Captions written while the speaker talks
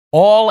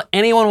All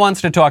anyone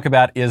wants to talk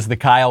about is the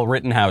Kyle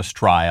Rittenhouse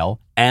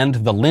trial and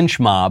the lynch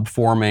mob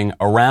forming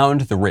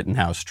around the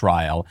Rittenhouse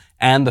trial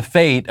and the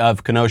fate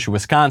of Kenosha,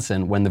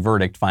 Wisconsin when the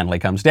verdict finally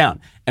comes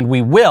down. And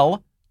we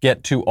will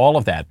get to all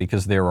of that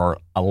because there are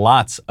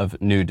lots of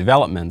new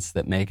developments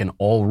that make an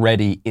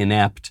already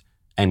inept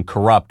and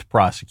corrupt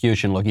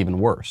prosecution look even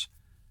worse.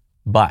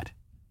 But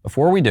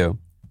before we do,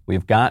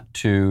 we've got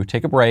to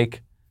take a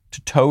break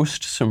to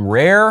toast some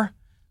rare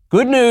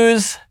good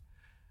news.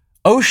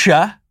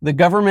 OSHA, the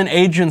government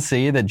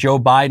agency that Joe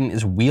Biden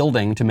is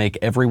wielding to make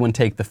everyone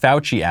take the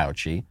Fauci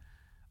ouchie,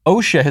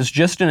 OSHA has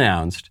just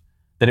announced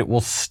that it will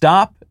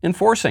stop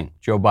enforcing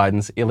Joe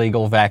Biden's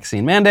illegal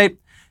vaccine mandate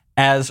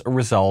as a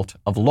result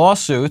of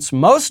lawsuits,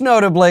 most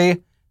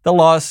notably the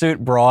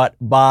lawsuit brought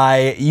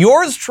by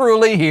yours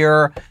truly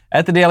here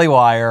at the Daily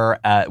Wire,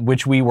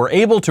 which we were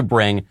able to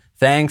bring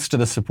thanks to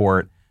the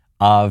support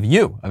of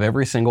you, of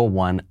every single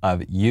one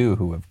of you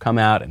who have come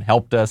out and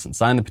helped us and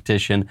signed the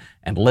petition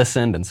and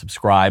listened and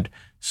subscribed.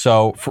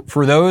 So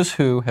for those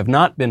who have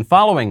not been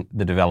following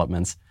the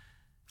developments,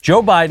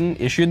 Joe Biden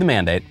issued the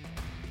mandate,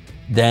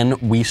 then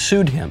we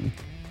sued him.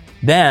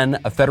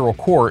 Then a federal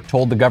court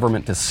told the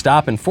government to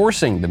stop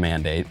enforcing the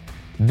mandate.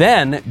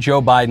 Then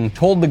Joe Biden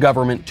told the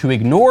government to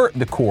ignore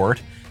the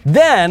court.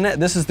 Then,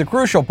 this is the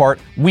crucial part,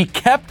 we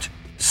kept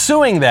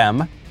suing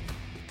them.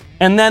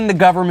 And then the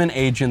government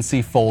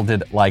agency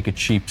folded like a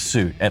cheap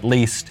suit, at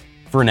least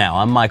for now.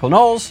 I'm Michael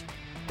Knowles.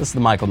 This is The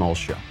Michael Knowles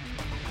Show.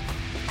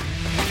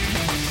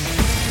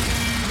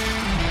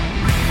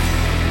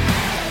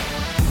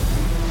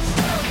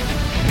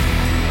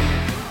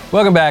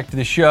 Welcome back to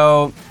the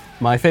show.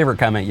 My favorite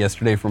comment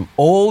yesterday from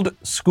Old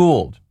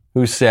Schooled,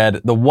 who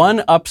said, the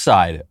one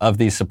upside of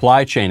the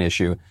supply chain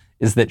issue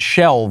is that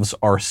shelves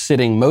are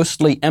sitting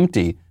mostly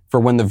empty for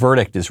when the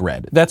verdict is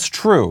read. That's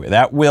true.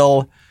 That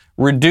will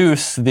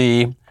reduce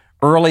the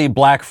early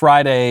Black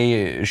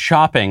Friday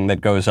shopping that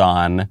goes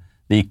on,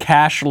 the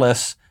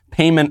cashless,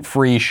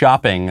 payment-free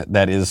shopping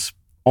that is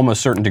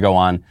almost certain to go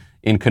on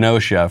in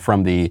Kenosha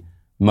from the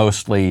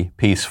mostly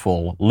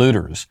peaceful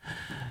looters.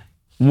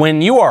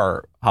 When you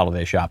are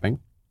holiday shopping,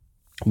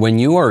 when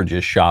you are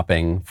just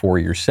shopping for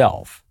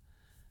yourself,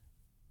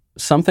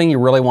 something you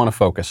really want to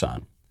focus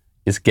on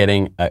is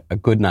getting a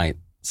good night's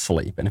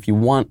sleep. And if you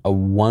want a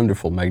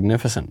wonderful,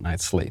 magnificent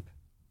night's sleep,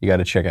 you got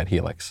to check out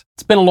Helix.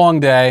 It's been a long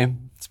day.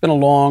 It's been a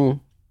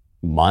long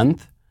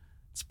month.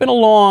 It's been a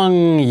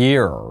long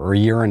year or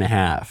year and a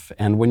half.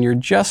 And when you're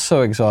just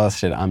so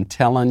exhausted, I'm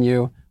telling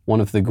you,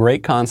 one of the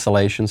great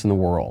consolations in the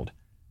world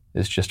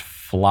is just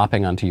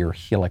flopping onto your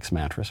Helix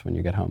mattress when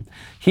you get home.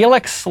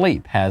 Helix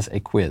Sleep has a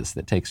quiz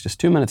that takes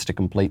just 2 minutes to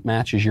complete,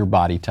 matches your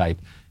body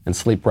type and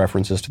sleep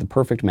preferences to the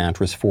perfect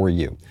mattress for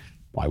you.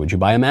 Why would you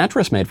buy a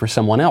mattress made for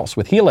someone else?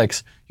 With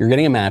Helix, you're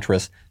getting a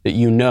mattress that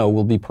you know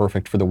will be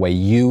perfect for the way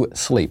you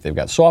sleep. They've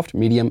got soft,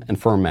 medium, and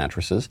firm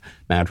mattresses.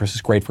 Mattress is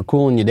great for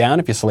cooling you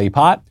down if you sleep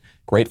hot.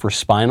 Great for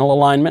spinal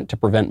alignment to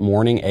prevent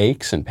morning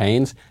aches and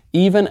pains.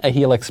 Even a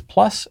Helix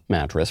Plus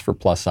mattress for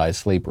plus-size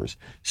sleepers.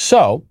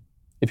 So,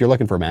 if you're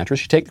looking for a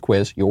mattress, you take the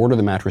quiz, you order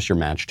the mattress you're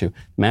matched to. The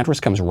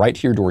mattress comes right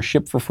to your door,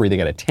 shipped for free. They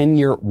got a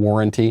 10-year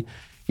warranty.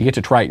 You get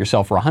to try it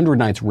yourself for 100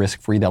 nights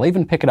risk-free. They'll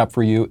even pick it up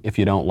for you if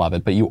you don't love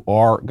it, but you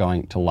are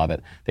going to love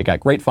it. They got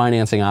great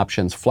financing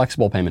options,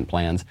 flexible payment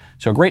plans,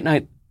 so a great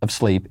night of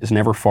sleep is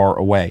never far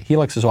away.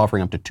 Helix is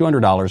offering up to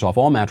 $200 off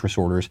all mattress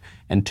orders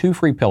and 2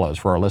 free pillows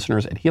for our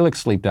listeners at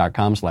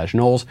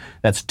helixsleep.com/Knowles.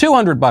 That's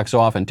 $200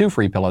 off and 2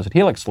 free pillows at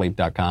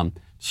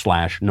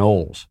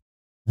helixsleep.com/Knowles.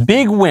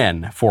 Big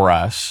win for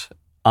us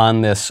on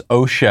this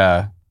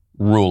OSHA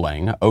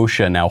ruling.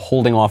 OSHA now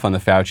holding off on the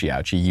Fauci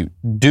ouchie. You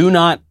do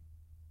not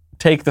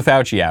take the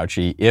Fauci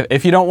ouchie.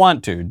 If you don't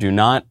want to, do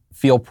not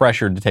feel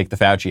pressured to take the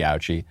Fauci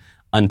ouchie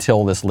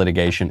until this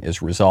litigation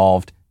is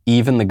resolved.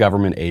 Even the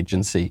government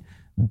agency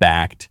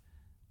backed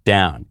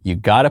down. You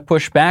got to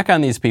push back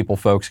on these people,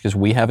 folks, because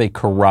we have a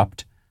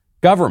corrupt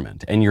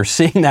government. And you're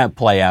seeing that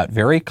play out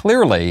very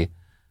clearly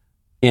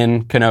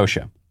in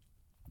Kenosha.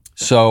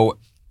 So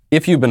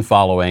if you've been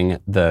following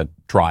the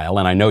trial,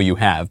 and I know you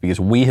have because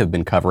we have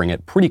been covering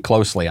it pretty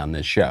closely on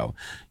this show,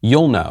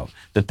 you'll know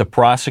that the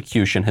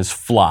prosecution has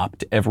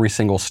flopped every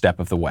single step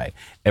of the way.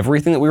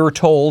 Everything that we were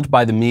told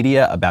by the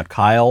media about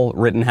Kyle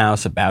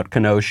Rittenhouse, about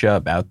Kenosha,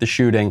 about the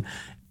shooting,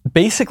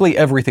 basically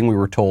everything we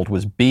were told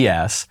was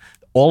BS.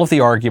 All of the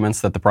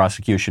arguments that the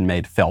prosecution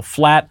made fell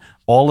flat.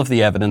 All of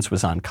the evidence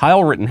was on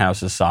Kyle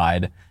Rittenhouse's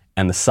side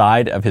and the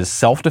side of his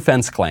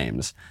self-defense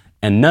claims,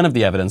 and none of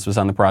the evidence was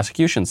on the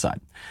prosecution's side.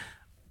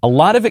 A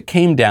lot of it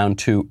came down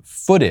to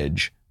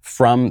footage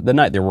from the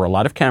night. There were a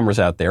lot of cameras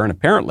out there, and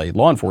apparently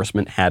law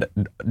enforcement had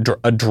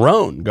a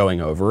drone going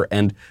over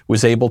and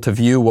was able to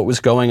view what was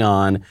going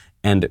on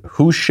and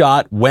who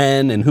shot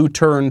when and who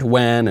turned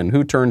when and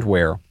who turned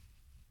where.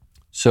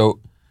 So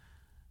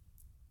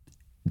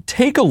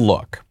take a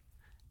look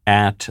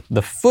at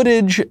the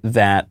footage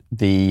that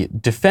the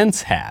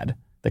defense had,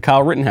 the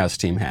Kyle Rittenhouse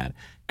team had,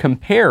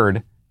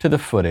 compared to the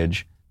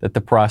footage that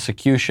the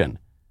prosecution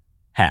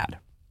had.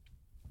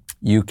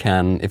 you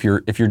can, if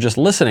you're just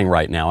listening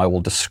right now, I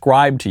will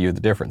describe to you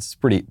the difference. It's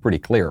pretty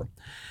clear.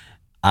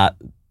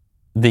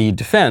 The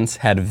defense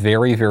had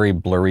very, very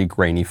blurry,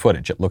 grainy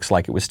footage. It looks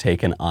like it was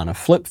taken on a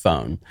flip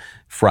phone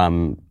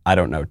from,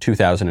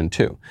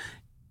 2002.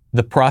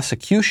 The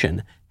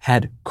prosecution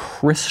had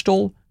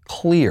crystal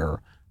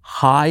clear,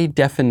 high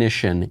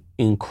definition,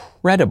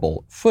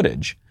 incredible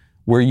footage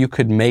where you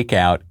could make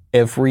out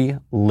every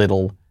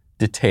little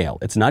detail.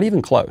 It's not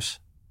even close.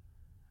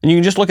 And you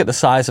can just look at the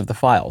size of the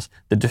files.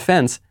 The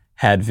defense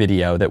had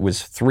video that was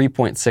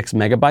 3.6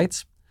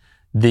 megabytes.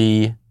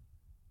 The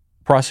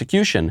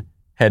prosecution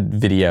had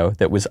video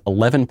that was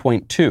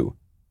 11.2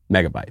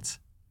 megabytes.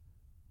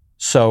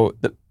 So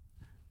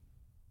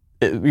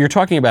you're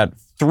talking about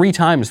 3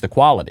 times the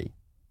quality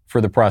for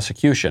the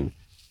prosecution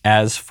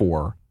as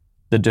for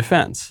the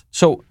defense.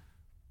 So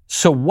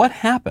what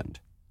happened?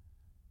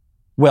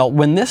 Well,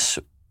 when this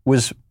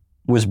was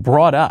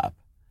brought up,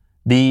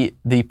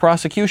 the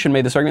prosecution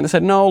made this argument. They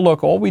said, no,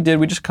 look, all we did,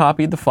 we just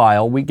copied the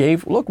file. We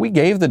gave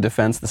the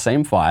defense the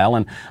same file.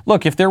 And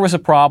look, if there was a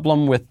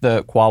problem with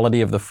the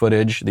quality of the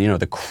footage,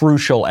 the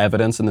crucial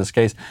evidence in this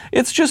case,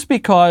 it's just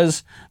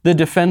because the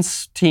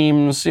defense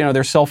teams,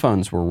 their cell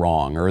phones were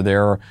wrong or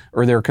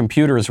their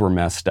computers were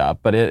messed up.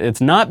 But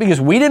it's not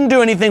because we didn't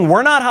do anything.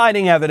 We're not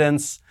hiding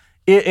evidence.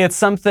 It's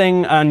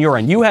something on your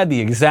end. You had the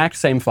exact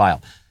same file.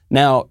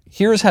 Now,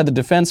 here's how the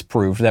defense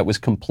proved that was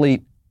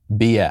complete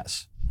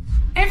BS.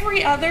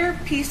 Every other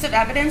piece of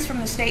evidence from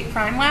the state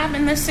crime lab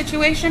in this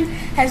situation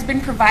has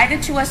been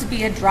provided to us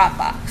via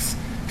Dropbox.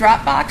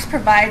 Dropbox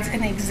provides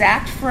an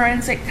exact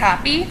forensic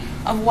copy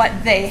of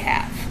what they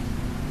have.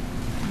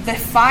 The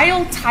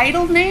file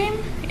title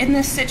name in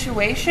this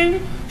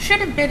situation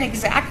should have been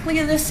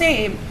exactly the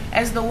same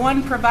as the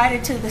one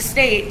provided to the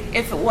state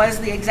if it was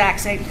the exact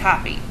same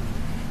copy.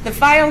 The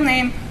file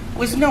name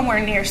was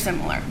nowhere near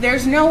similar.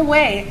 There's no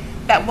way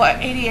that what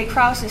ADA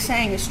Krause is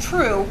saying is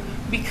true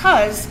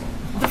because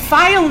the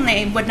file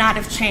name would not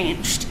have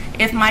changed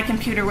if my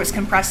computer was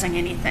compressing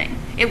anything.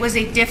 It was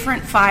a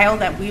different file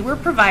that we were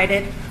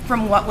provided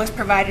from what was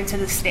provided to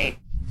the state.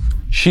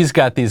 She's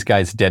got these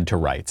guys dead to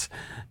rights.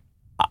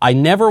 I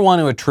never want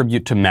to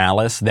attribute to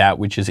malice that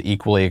which is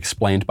equally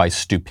explained by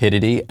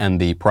stupidity,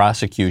 and the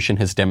prosecution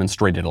has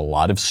demonstrated a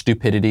lot of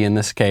stupidity in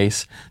this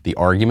case. The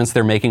arguments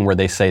they're making where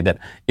they say that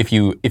if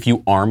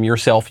you arm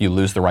yourself, you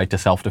lose the right to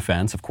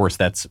self-defense. Of course,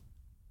 that's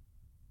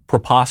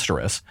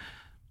preposterous.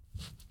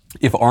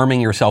 If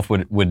arming yourself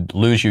would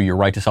lose you your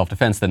right to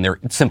self-defense, then there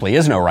simply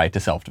is no right to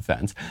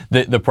self-defense.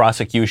 The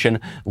prosecution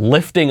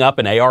lifting up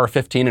an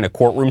AR-15 in a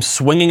courtroom,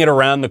 swinging it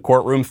around the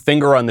courtroom,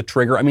 finger on the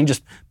trigger. I mean,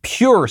 just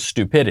pure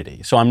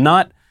stupidity. So I'm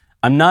not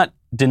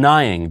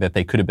denying that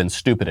they could have been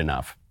stupid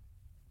enough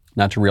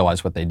not to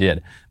realize what they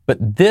did.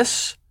 But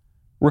this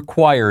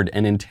required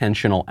an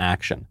intentional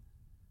action.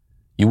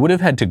 You would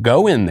have had to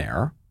go in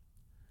there.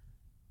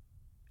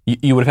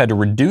 You would have had to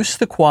reduce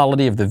the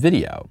quality of the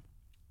video,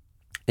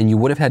 and you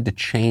would have had to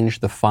change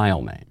the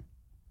file name.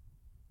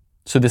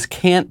 So this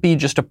can't be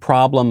just a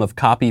problem of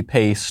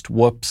copy-paste,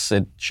 whoops,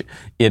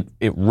 it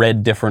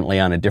read differently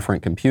on a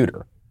different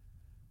computer.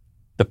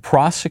 The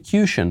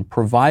prosecution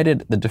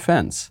provided the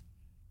defense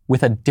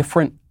with a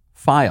different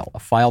file, a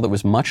file that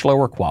was much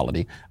lower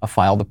quality, a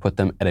file that put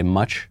them at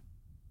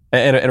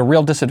a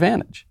real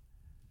disadvantage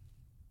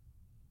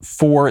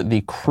for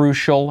the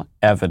crucial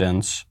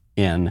evidence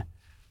in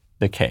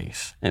the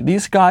case. And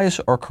these guys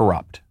are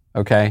corrupt.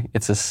 Okay?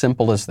 It's as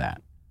simple as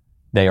that.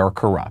 They are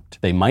corrupt.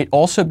 They might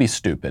also be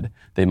stupid.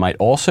 They might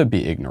also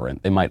be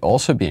ignorant. They might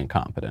also be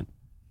incompetent.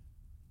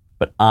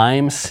 But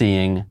I'm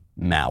seeing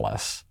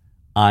malice.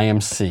 I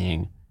am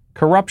seeing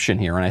corruption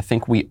here, and I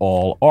think we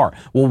all are.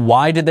 Well,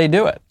 why did they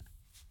do it?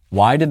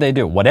 Why did they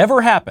do it?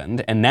 Whatever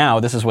happened, and now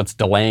this is what's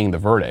delaying the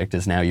verdict,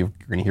 is now you're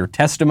going to hear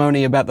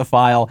testimony about the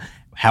file.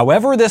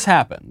 However this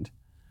happened,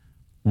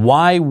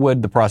 why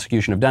would the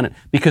prosecution have done it?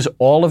 Because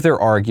all of their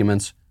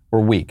arguments were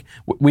weak.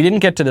 We didn't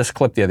get to this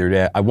clip the other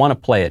day. I want to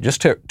play it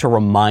just to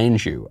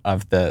remind you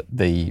of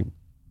the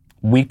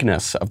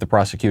weakness of the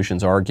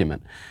prosecution's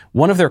argument.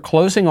 One of their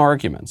closing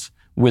arguments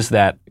was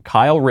that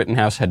Kyle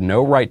Rittenhouse had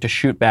no right to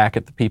shoot back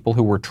at the people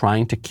who were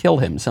trying to kill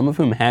him, some of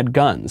whom had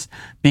guns,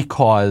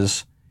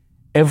 because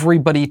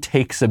everybody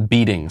takes a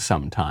beating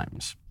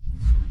sometimes.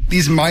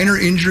 These minor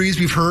injuries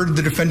we've heard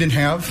the defendant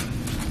have,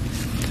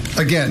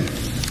 again,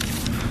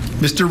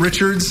 Mr.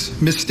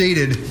 Richards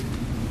misstated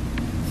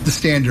the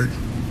standard.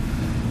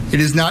 It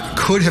is not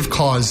could have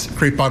caused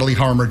great bodily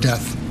harm or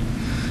death.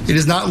 It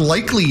is not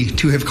likely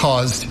to have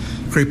caused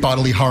great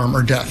bodily harm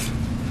or death.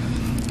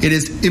 It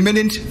is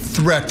imminent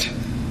threat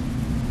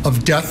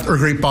of death or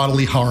great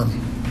bodily harm.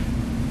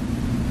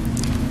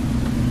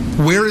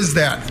 Where is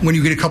that when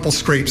you get a couple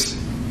scrapes?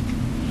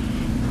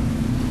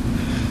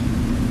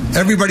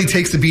 Everybody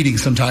takes a beating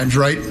sometimes,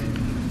 right?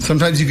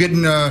 Sometimes you get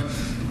in a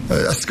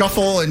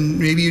scuffle and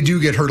maybe you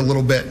do get hurt a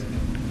little bit.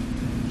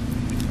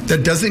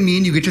 That doesn't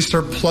mean you get to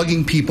start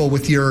plugging people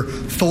with your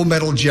full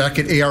metal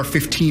jacket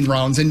AR-15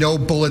 rounds, and no,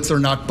 bullets are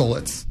not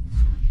bullets.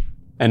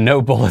 And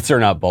no bullets are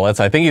not bullets.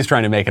 I think he's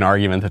trying to make an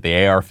argument that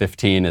the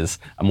AR-15 is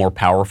a more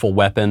powerful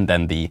weapon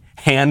than the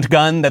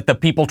handgun that the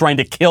people trying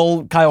to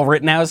kill Kyle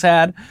Rittenhouse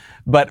had.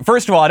 But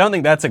first of all, I don't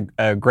think that's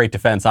a great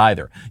defense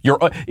either.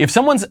 If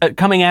someone's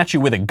coming at you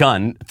with a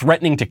gun,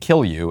 threatening to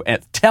kill you,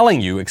 and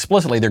telling you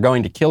explicitly they're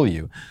going to kill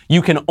you,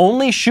 you can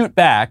only shoot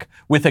back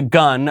with a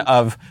gun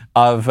of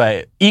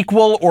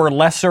equal or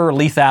lesser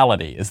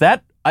lethality. Is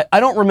that? I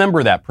don't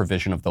remember that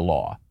provision of the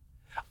law.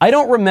 I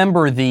don't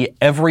remember the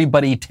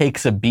everybody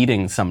takes a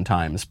beating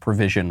sometimes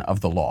provision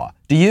of the law.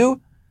 Do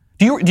you?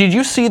 Did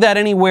you see that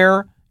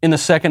anywhere in the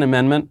Second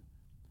Amendment?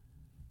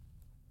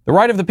 The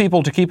right of the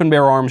people to keep and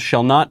bear arms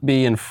shall not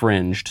be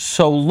infringed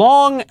so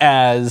long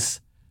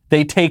as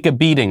they take a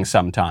beating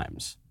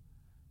sometimes.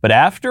 But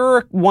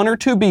after one or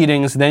two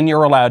beatings, then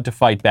you're allowed to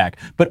fight back.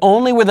 But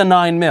only with a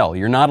 9mm.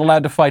 You're not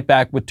allowed to fight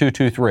back with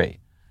 .223.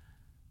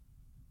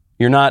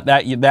 You're not,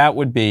 that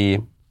would be,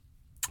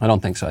 I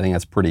don't think so. I think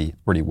that's pretty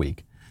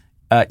weak.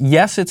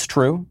 Yes, it's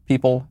true.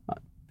 People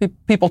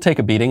take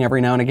a beating every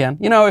now and again.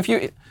 You know, if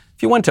you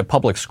went to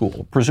public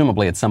school,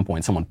 presumably at some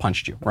point someone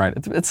punched you, right?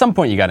 At some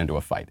point you got into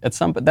a fight.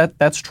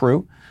 That's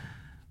true.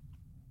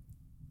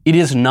 It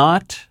is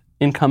not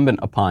incumbent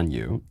upon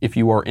you, if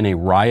you are in a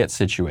riot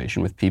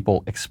situation with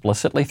people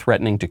explicitly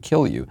threatening to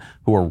kill you,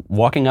 who are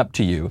walking up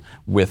to you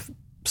with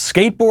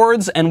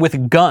skateboards and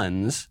with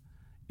guns,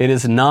 it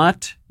is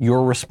not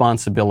your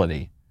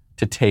responsibility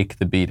to take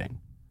the beating.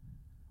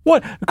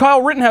 What?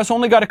 Kyle Rittenhouse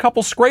only got a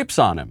couple scrapes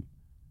on him.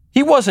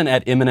 He wasn't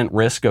at imminent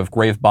risk of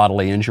grave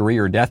bodily injury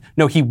or death.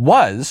 No, he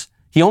was.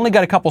 He only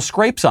got a couple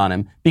scrapes on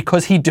him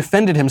because he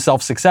defended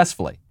himself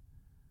successfully.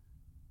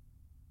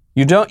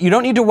 You don't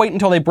need to wait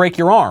until they break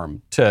your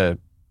arm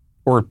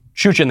or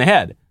shoot you in the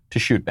head to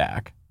shoot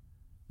back.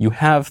 You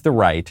have the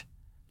right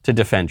to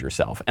defend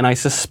yourself. And I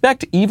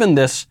suspect even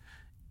this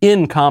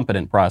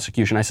incompetent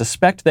prosecution, I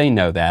suspect they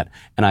know that,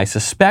 and I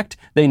suspect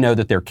they know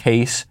that their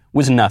case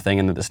was nothing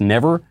and that this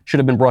never should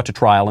have been brought to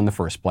trial in the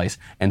first place,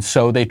 and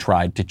so they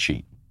tried to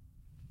cheat.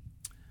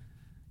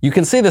 You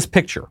can see this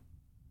picture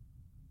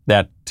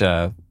that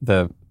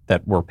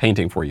we're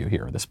painting for you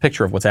here, this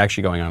picture of what's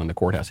actually going on in the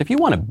courthouse. If you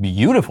want a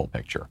beautiful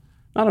picture,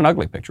 not an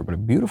ugly picture, but a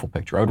beautiful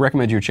picture, I would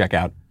recommend you check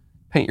out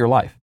Paint Your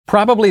Life.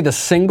 Probably the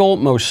single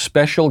most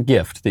special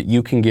gift that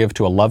you can give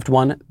to a loved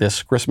one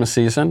this Christmas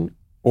season,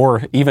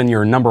 or even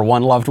your number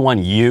one loved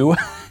one, you,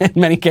 in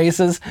many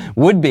cases,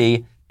 would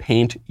be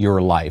Paint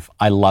Your Life.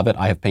 I love it.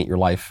 I have Paint Your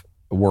Life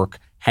work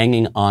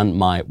hanging on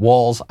my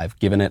walls. I've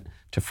given it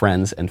to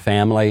friends and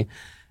family.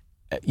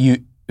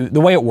 The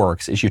way it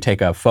works is you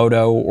take a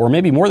photo, or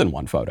maybe more than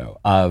one photo,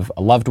 of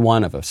a loved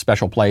one, of a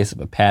special place,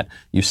 of a pet.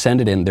 You send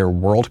it in. Their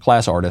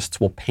world-class artists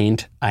will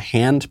paint a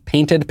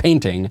hand-painted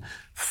painting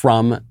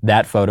from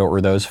that photo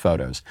or those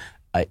photos.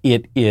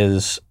 It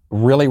is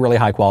really, really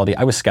high quality.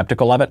 I was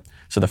skeptical of it.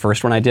 So the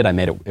first one I did, I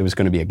made it was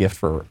going to be a gift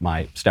for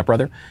my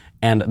stepbrother.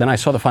 And then I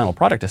saw the final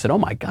product. I said, oh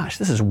my gosh,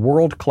 this is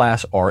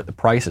world-class art. The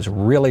price is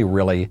really,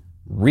 really,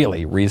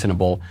 really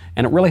reasonable,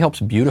 and it really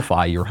helps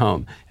beautify your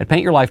home. At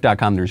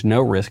paintyourlife.com, there's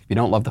no risk. If you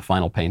don't love the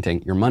final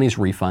painting, your money's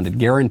refunded,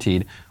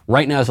 guaranteed.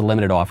 Right now is a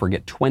limited offer.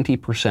 Get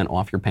 20%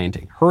 off your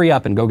painting. Hurry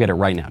up and go get it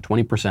right now.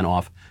 20%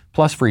 off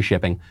plus free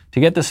shipping. To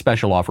get this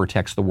special offer,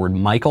 text the word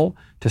Michael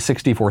to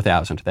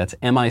 64,000. That's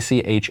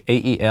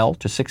MICHAEL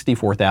to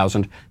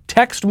 64,000.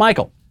 Text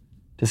Michael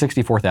to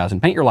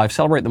 64,000. Paint Your Life.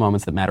 Celebrate the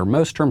moments that matter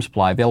most. Terms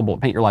apply. Available at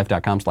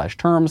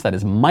paintyourlife.com/terms. That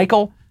is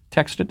Michael.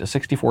 Text it to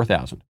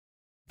 64,000.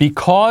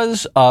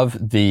 Because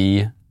of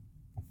the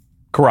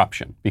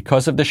corruption,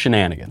 because of the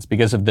shenanigans,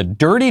 because of the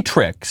dirty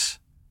tricks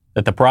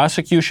that the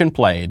prosecution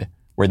played,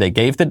 where they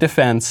gave the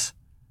defense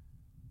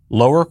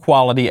lower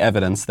quality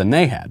evidence than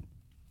they had,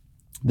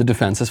 the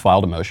defense has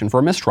filed a motion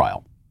for a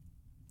mistrial.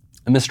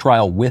 A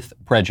mistrial with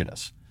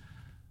prejudice.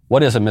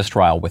 What is a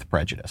mistrial with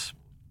prejudice?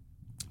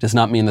 Does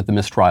not mean that the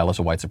mistrial is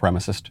a white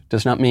supremacist.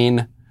 Does not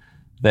mean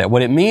that.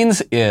 What it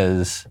means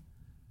is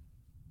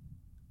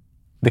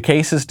the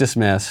case is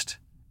dismissed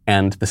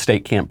and the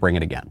state can't bring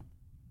it again.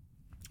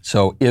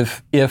 So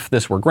if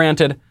this were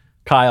granted,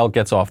 Kyle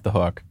gets off the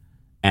hook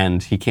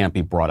and he can't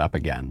be brought up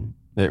again.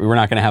 We're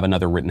not going to have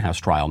another Rittenhouse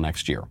trial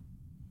next year.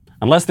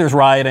 Unless there's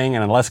rioting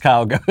and unless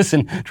Kyle goes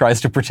and tries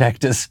to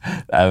protect his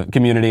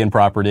community and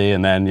property,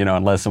 and then,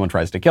 unless someone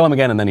tries to kill him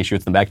again and then he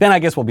shoots them back, then I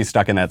guess we'll be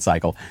stuck in that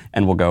cycle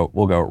and we'll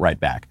go right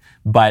back.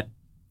 But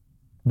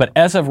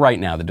as of right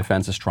now, the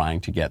defense is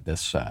trying to get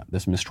this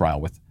mistrial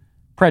with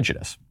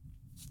prejudice.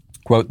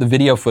 Quote, the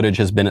video footage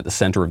has been at the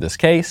center of this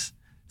case,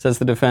 says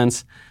the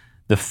defense.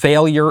 The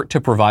failure to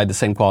provide the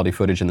same quality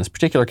footage in this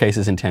particular case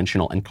is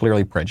intentional and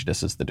clearly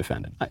prejudices the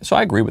defendant. So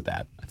I agree with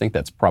that. I think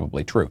that's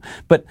probably true.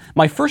 But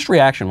my first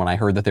reaction when I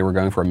heard that they were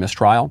going for a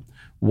mistrial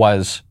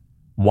was,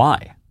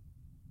 why?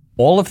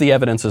 All of the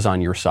evidence is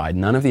on your side.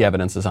 None of the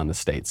evidence is on the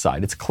state's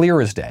side. It's clear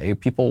as day.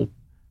 People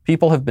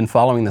have been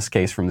following this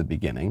case from the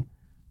beginning.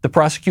 The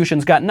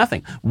prosecution's got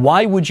nothing.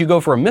 Why would you go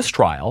for a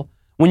mistrial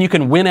when you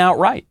can win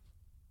outright?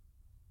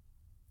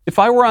 If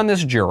I were on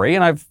this jury,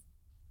 and I've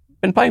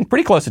been paying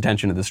pretty close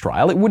attention to this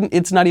trial,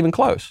 it's not even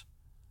close.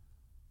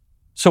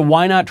 So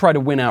why not try to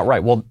win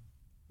outright? Well,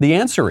 the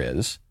answer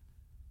is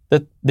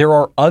that there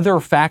are other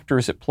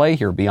factors at play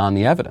here beyond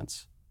the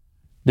evidence.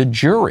 The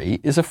jury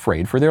is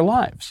afraid for their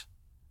lives,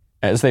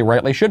 as they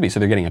rightly should be. So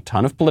they're getting a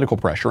ton of political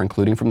pressure,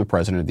 including from the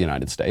President of the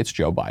United States,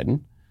 Joe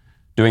Biden,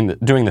 doing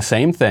the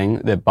same thing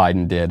that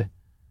Biden did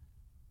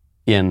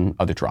in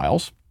other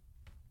trials,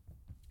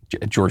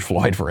 George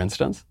Floyd, for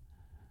instance.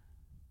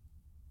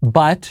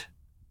 But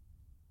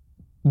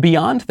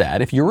beyond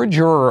that, if you're a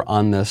juror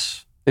on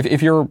this,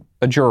 if you're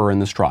a juror in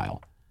this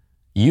trial,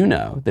 you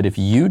know that if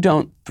you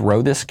don't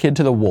throw this kid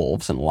to the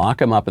wolves and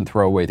lock him up and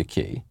throw away the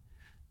key,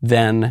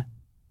 then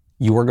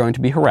you are going to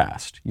be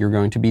harassed. You're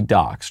going to be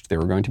doxxed. There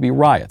are going to be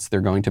riots.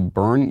 They're going to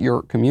burn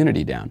your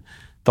community down.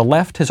 The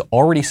left has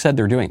already said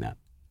they're doing that.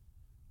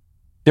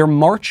 They're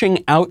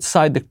marching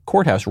outside the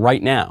courthouse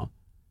right now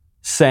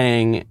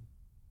saying,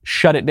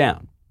 shut it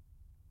down.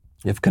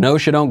 If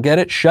Kenosha don't get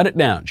it, shut it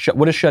down.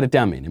 What does shut it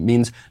down mean? It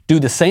means do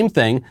the same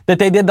thing that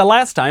they did the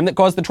last time that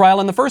caused the trial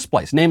in the first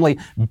place, namely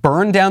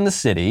burn down the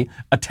city,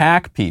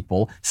 attack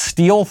people,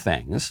 steal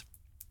things.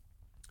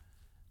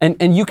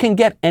 And you can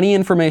get any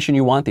information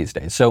you want these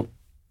days. So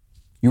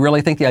you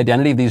really think the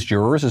identity of these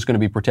jurors is going to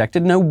be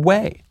protected? No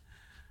way.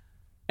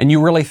 And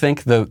you really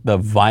think the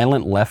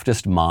violent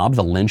leftist mob,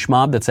 the lynch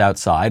mob that's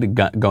outside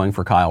going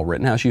for Kyle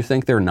Rittenhouse, you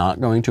think they're not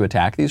going to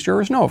attack these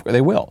jurors? No,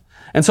 they will.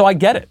 And so I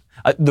get it.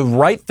 The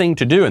right thing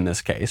to do in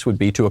this case would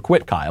be to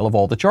acquit Kyle of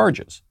all the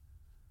charges.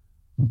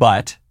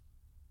 But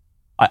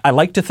I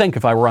like to think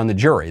if I were on the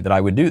jury that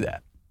I would do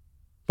that.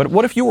 But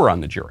what if you were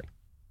on the jury?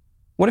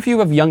 What if you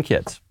have young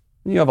kids?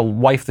 You have a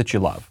wife that you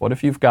love. What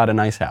if you've got a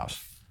nice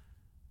house?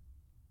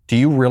 Do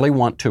you really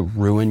want to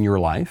ruin your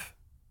life?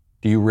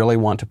 Do you really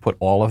want to put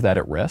all of that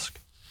at risk?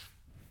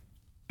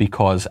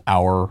 Because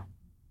our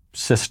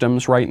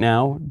systems right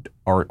now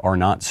are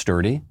not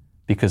sturdy?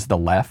 Because the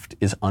left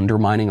is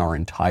undermining our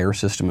entire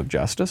system of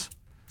justice?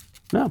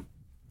 No.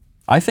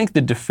 I think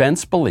the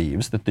defense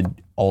believes that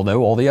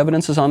although all the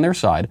evidence is on their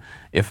side,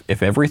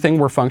 if everything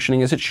were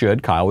functioning as it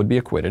should, Kyle would be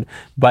acquitted.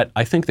 But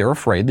I think they're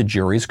afraid the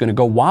jury's going to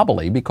go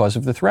wobbly because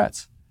of the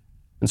threats.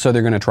 And so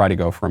they're going to try to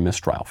go for a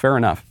mistrial. Fair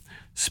enough.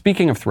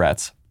 Speaking of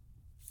threats,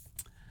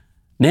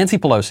 Nancy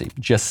Pelosi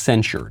just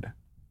censured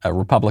a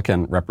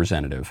Republican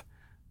representative,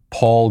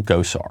 Paul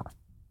Gosar.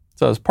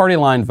 So it's party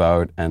line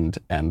vote, and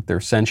they're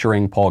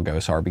censuring Paul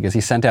Gosar because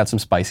he sent out some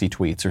spicy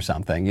tweets or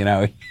something. You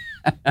know,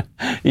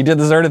 he did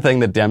the sort of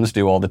thing that Dems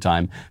do all the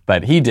time,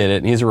 but he did it,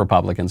 and he's a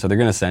Republican, so they're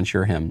going to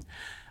censure him.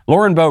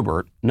 Lauren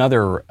Boebert,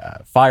 another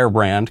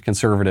firebrand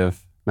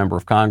conservative member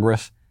of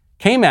Congress,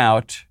 came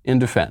out in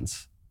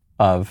defense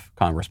of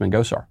Congressman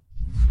Gosar.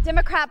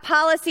 Democrat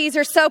policies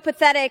are so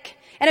pathetic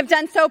and have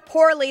done so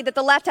poorly that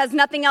the left has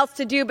nothing else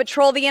to do but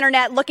troll the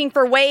internet looking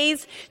for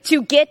ways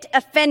to get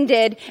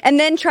offended and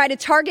then try to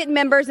target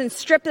members and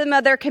strip them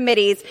of their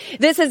committees.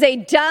 This is a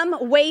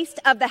dumb waste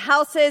of the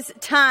House's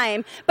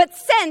time. But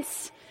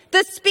since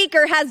the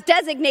Speaker has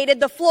designated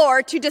the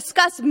floor to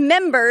discuss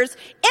members'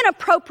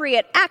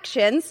 inappropriate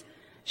actions,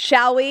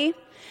 shall we?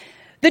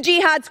 The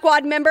Jihad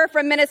Squad member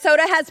from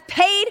Minnesota has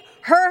paid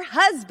her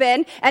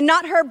husband, and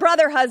not her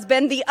brother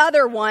husband, the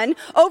other one,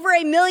 over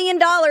 $1 million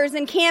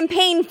in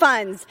campaign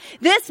funds.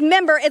 This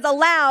member is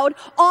allowed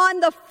on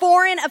the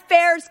Foreign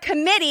Affairs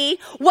Committee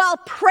while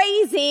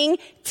praising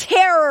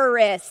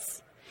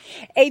terrorists.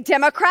 A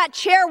Democrat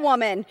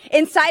chairwoman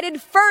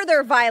incited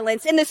further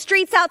violence in the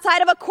streets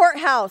outside of a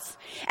courthouse.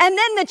 And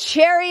then the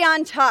cherry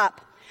on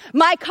top.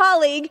 My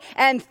colleague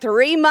and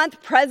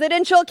 3-month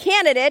presidential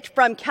candidate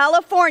from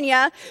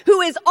California,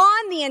 who is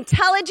on the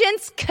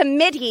Intelligence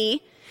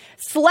Committee,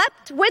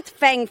 slept with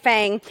Fang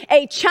Fang,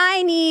 a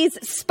Chinese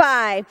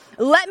spy.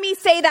 Let me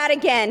say that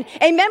again.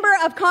 A member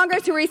of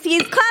Congress who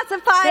receives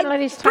classified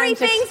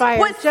briefings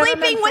was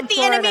sleeping with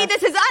the enemy.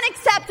 This is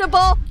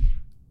unacceptable.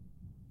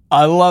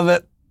 I love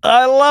it.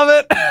 I love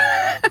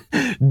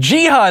it.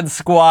 Jihad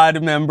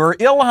Squad member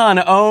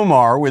Ilhan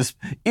Omar was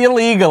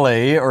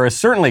illegally, or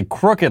certainly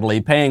crookedly,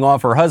 paying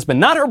off her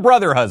husband, not her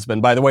brother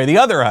husband, by the way, the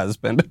other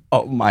husband.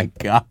 Oh my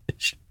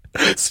gosh.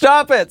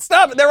 Stop it.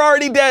 Stop it. They're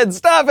already dead.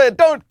 Stop it.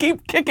 Don't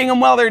keep kicking them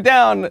while they're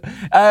down.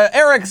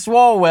 Eric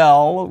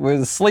Swalwell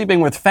was sleeping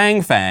with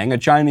Fang Fang, a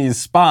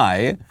Chinese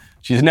spy.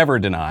 She's never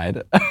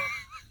denied.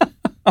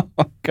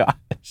 Oh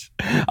gosh.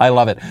 I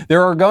love it.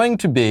 There are going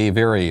to be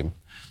very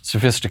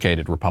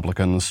sophisticated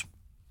Republicans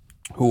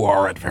who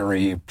are at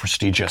very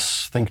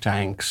prestigious think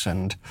tanks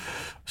and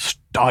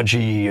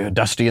stodgy,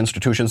 dusty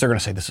institutions. They're going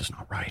to say, this is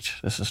not right.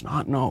 This is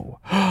not, no.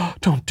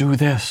 Don't do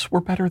this. We're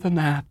better than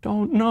that.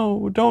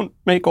 Don't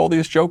make all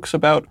these jokes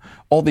about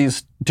all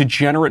these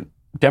degenerate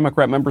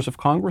Democrat members of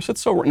Congress.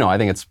 It's so, no, I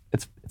think it's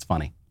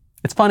funny.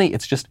 It's funny.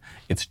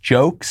 It's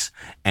jokes,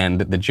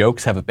 and the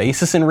jokes have a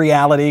basis in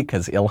reality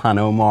because Ilhan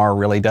Omar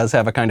really does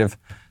have a kind of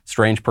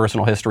strange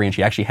personal history, and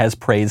she actually has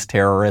praised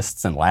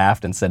terrorists and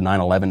laughed and said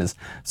 9/11 is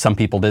some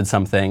people did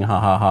something, ha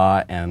ha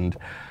ha, and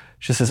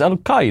she says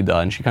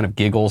Al-Qaeda, and she kind of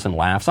giggles and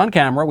laughs on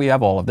camera. We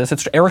have all of this.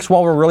 Eric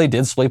Swalwell really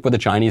did sleep with a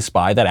Chinese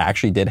spy. That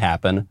actually did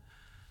happen.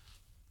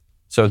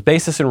 So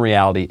basis in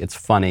reality, it's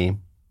funny.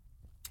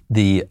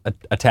 the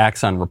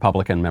attacks on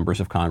Republican members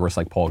of Congress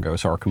like Paul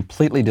Gosar are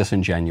completely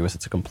disingenuous.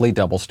 It's a complete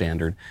double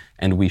standard,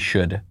 and we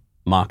should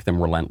mock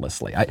them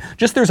relentlessly.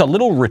 There's a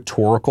little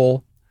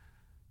rhetorical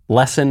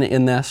lesson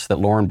in this that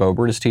Lauren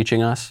Boebert is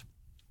teaching us.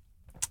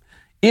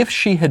 If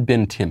she had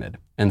been timid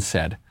and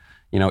said,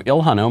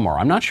 Ilhan Omar,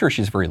 I'm not sure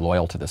she's very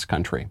loyal to this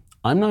country.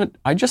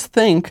 I just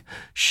think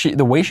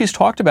the way she's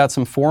talked about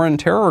some foreign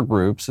terror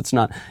groups, it's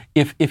not,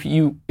 if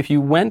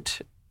you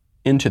went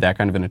into that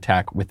kind of an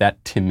attack with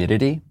that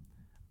timidity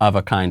of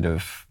a kind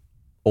of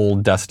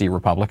old dusty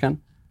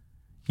Republican,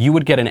 you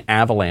would get an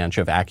avalanche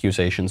of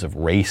accusations of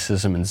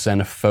racism and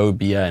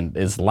xenophobia and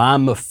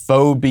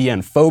Islamophobia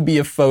and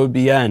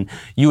phobia,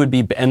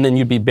 and then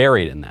you'd be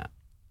buried in that.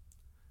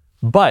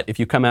 But if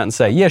you come out and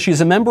say, yeah,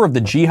 she's a member of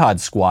the Jihad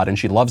Squad and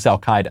she loves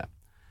Al-Qaeda,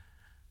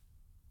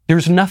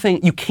 there's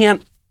nothing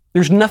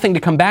to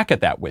come back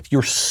at that with.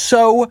 You're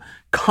so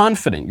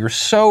confident.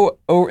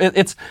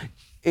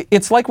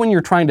 It's like when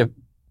you're trying to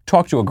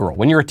talk to a girl,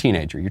 when you're a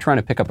teenager, you're trying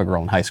to pick up a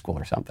girl in high school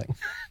or something.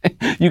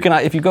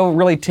 If you go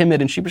really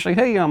timid and sheepishly,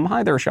 hey,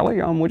 hi there,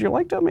 Shelley, would you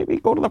like to maybe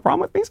go to the prom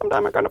with me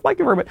sometime? I kind of like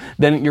you very much.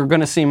 Then you're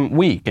going to seem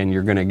weak and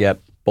you're going to get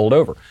bowled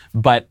over.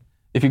 But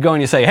if you go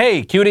and you say,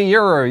 hey, cutie,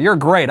 you're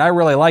great. I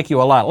really like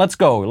you a lot. Let's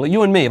go.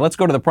 You and me, let's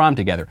go to the prom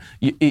together.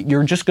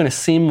 You're just going to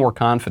seem more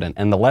confident.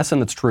 And the lesson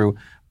that's true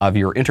of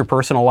your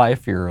interpersonal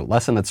life, your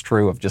lesson that's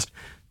true of just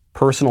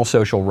personal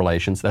social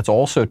relations, that's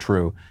also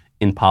true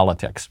in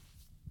politics.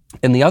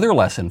 And the other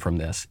lesson from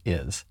this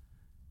is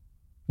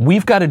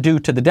we've got to do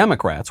to the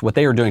Democrats what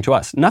they are doing to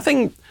us.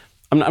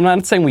 I'm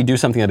not saying we do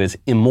something that is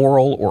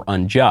immoral or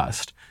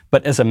unjust,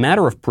 but as a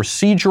matter of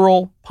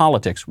procedural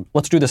politics,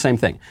 let's do the same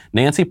thing.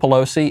 Nancy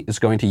Pelosi is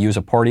going to use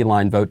a party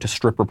line vote to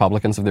strip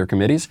Republicans of their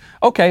committees.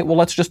 Okay, well,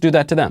 let's just do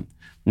that to them.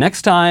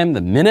 Next time,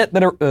 the minute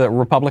that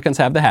Republicans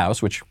have the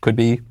House, which could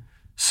be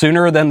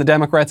sooner than the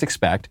Democrats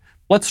expect,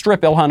 let's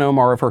strip Ilhan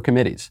Omar of her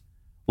committees.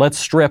 Let's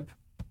strip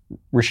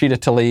Rashida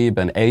Tlaib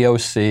and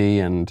AOC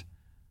and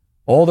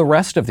all the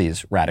rest of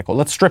these radicals.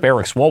 Let's strip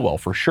Eric Swalwell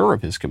for sure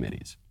of his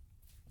committees.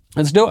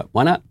 Let's do it.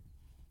 Why not?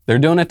 They're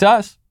doing it to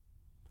us.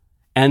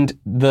 And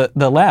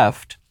the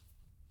left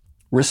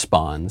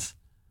responds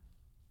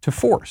to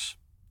force.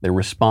 They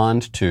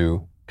respond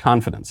to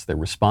confidence. They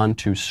respond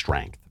to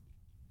strength.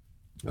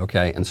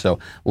 Okay, and so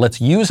let's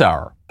use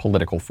our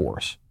political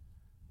force.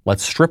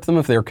 Let's strip them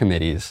of their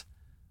committees.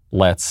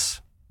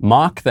 Let's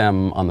mock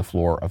them on the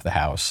floor of the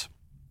House.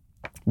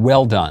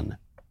 Well done,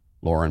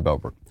 Lauren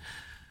Boebert.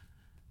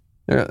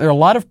 There are a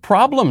lot of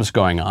problems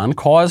going on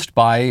caused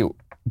by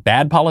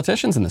bad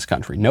politicians in this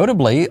country.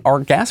 Notably,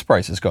 our gas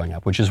prices going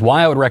up, which is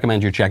why I would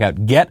recommend you check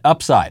out Get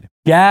Upside.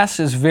 Gas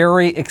is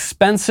very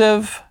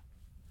expensive,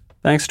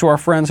 thanks to our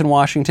friends in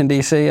Washington,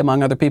 D.C.,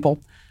 among other people.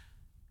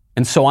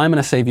 And so I'm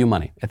going to save you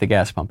money at the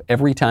gas pump.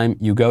 Every time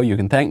you go, you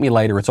can thank me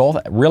later. It's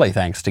all really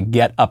thanks to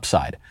Get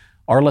Upside.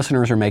 Our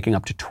listeners are making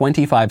up to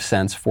 25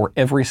 cents for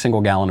every single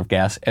gallon of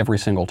gas every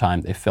single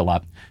time they fill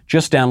up.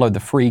 Just download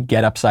the free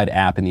Get Upside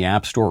app in the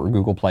App Store or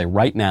Google Play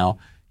right now.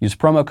 Use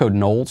promo code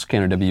Knowles,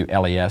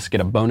 K-N-O-W-L-E-S.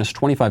 Get a bonus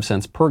 25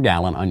 cents per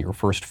gallon on your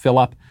first fill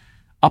up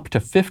to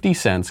 50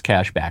 cents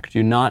cash back.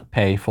 Do not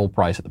pay full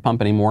price at the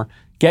pump anymore.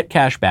 Get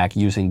cash back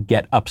using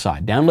Get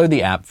Upside. Download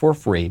the app for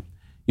free.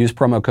 Use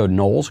promo code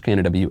Knowles,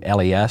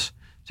 K-N-O-W-L-E-S,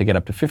 to get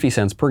up to 50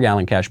 cents per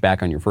gallon cash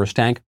back on your first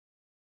tank.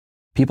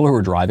 People who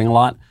are driving a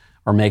lot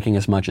are making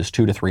as much as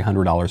 $200 to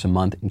 $300 a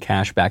month in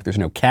cash back. There's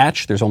no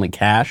catch. There's only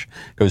cash.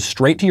 It goes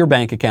straight to your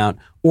bank account,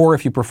 or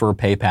if you prefer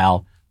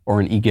PayPal or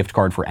an e-gift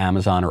card for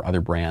Amazon or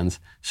other brands.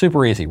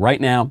 Super easy. Right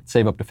now,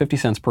 save up to 50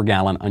 cents per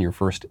gallon on your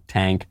first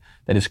tank.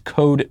 That is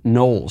code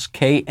Knowles,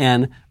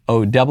 K-N-O-W-L-E-S,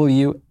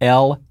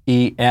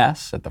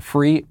 at the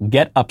free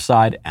Get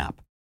Upside app.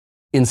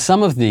 In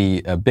some of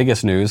the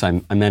biggest news,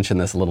 I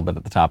mentioned this a little bit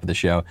at the top of the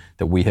show,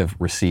 that we have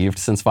received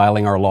since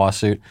filing our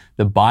lawsuit,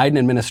 the Biden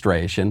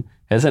administration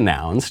has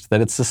announced that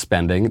it's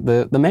suspending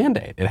the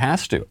mandate. It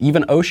has to.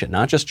 Even OSHA,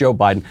 not just Joe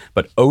Biden,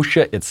 but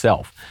OSHA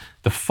itself.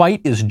 The fight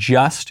is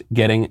just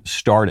getting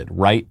started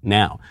right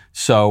now.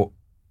 So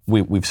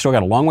we've still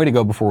got a long way to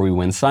go before we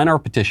win. Sign our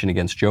petition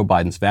against Joe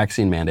Biden's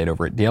vaccine mandate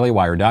over at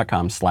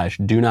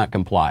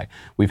dailywire.com/do-not-comply.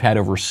 We've had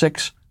over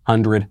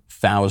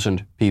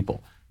 600,000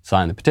 people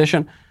sign the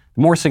petition.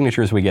 The more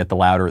signatures we get, the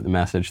louder the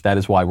message. That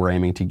is why we're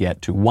aiming to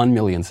get to 1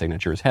 million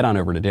signatures. Head on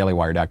over to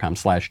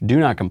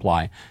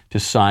dailywire.com/do-not-comply to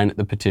sign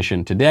the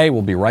petition today.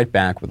 We'll be right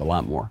back with a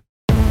lot more.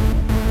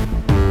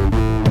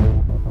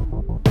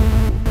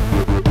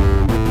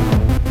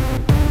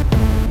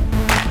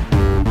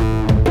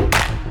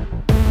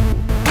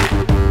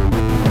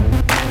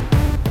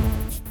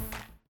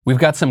 We've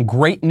got some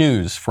great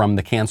news from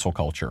the cancel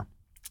culture.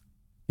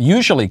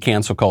 Usually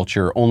cancel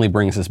culture only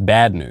brings us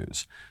bad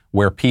news,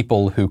 where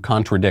people who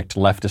contradict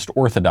leftist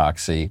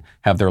orthodoxy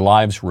have their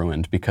lives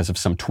ruined because of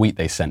some tweet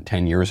they sent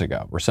 10 years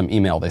ago or some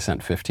email they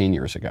sent 15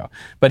 years ago.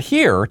 But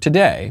here,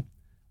 today,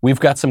 we've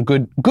got some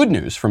good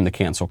news from the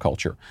cancel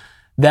culture.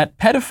 That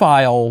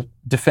pedophile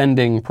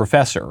defending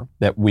professor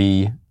that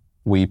we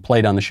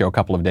played on the show a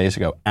couple of days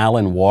ago,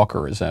 Alan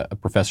Walker, is a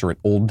professor at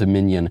Old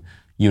Dominion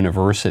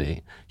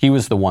University. He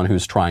was the one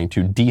who's trying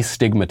to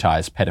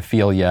destigmatize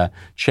pedophilia,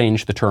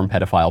 change the term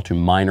pedophile to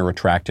minor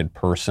attracted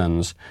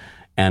persons,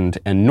 and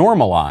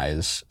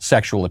normalize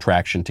sexual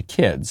attraction to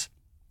kids.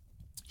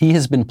 He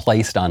has been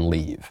placed on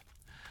leave.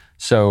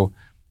 So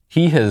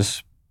he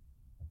has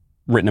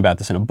written about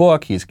this in a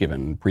book. He's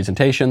given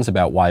presentations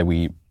about why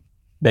we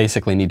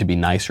basically need to be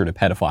nicer to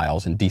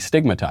pedophiles and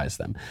destigmatize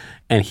them.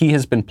 And he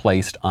has been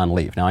placed on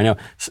leave. Now, I know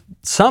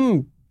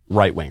some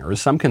right-wingers,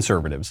 some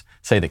conservatives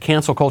say that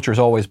cancel culture is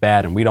always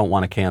bad and we don't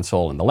want to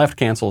cancel, and the left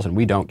cancels and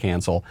we don't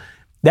cancel.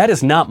 That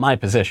is not my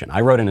position.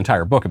 I wrote an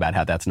entire book about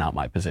how that's not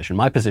my position.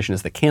 My position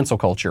is that cancel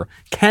culture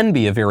can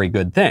be a very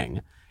good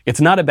thing.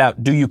 It's not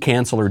about do you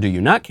cancel or do you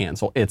not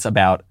cancel. It's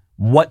about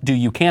what do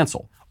you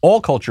cancel.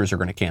 All cultures are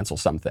going to cancel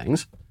some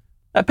things.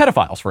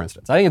 Pedophiles, for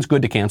instance. I think it's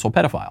good to cancel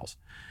pedophiles.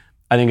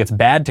 I think it's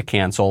bad to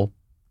cancel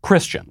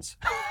Christians.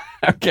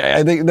 Okay,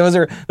 I think those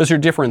are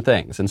different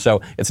things. And so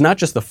it's not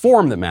just the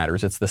form that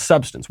matters, it's the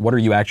substance. What are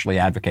you actually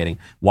advocating?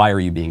 Why are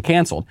you being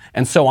canceled?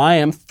 And so I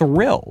am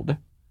thrilled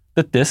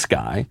that this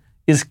guy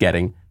is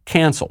getting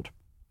canceled.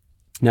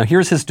 Now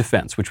here's his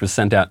defense, which was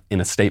sent out in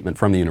a statement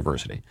from the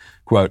university.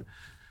 Quote,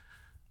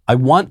 "I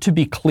want to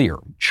be clear.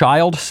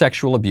 Child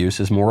sexual abuse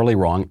is morally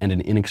wrong and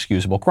an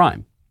inexcusable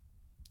crime.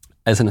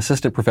 As an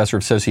assistant professor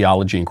of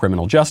sociology and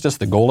criminal justice,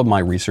 the goal of my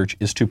research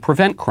is to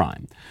prevent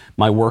crime.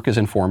 My work is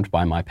informed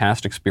by my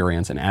past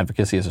experience and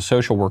advocacy as a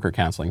social worker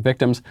counseling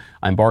victims.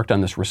 I embarked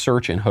on this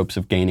research in hopes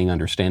of gaining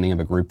understanding of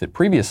a group that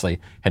previously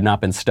had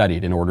not been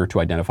studied in order to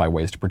identify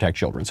ways to protect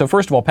children." So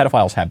first of all,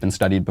 pedophiles have been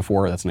studied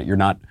before.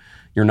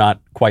 You're not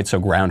quite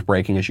so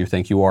groundbreaking as you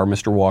think you are,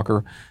 Mr.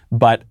 Walker.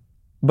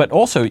 But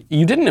also,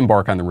 you didn't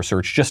embark on the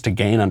research just to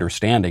gain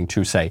understanding,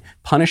 to say,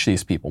 punish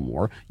these people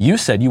more. You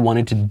said you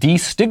wanted to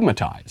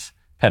destigmatize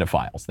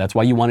pedophiles. That's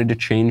why you wanted to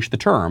change the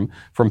term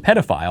from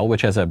pedophile,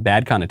 which has a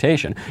bad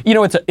connotation. You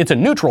know, it's a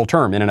neutral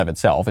term in and of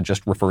itself. It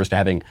just refers to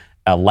having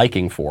a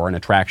liking for, an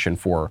attraction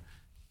for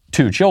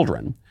two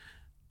children.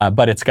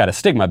 But it's got a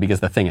stigma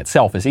because the thing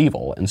itself is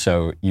evil. And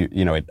so,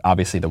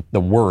 obviously the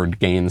word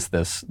gains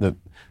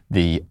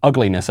the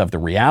ugliness of the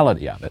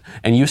reality of it.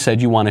 And you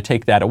said you want to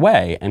take that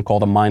away and call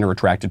them minor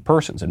attracted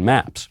persons and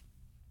MAPS.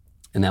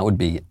 And that would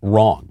be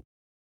wrong.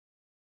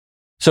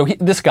 So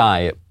this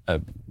guy,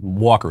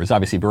 Walker, is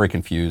obviously very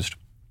confused.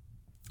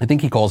 I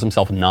think he calls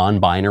himself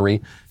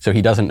non-binary, so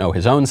he doesn't know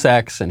his own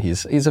sex, and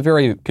he's a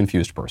very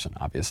confused person,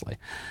 obviously.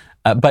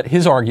 But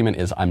his argument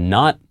is, I'm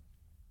not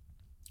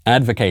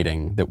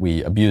advocating that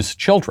we abuse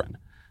children.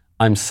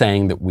 I'm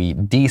saying that we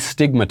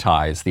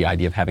destigmatize the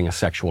idea of having a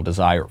sexual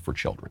desire for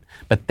children.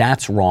 But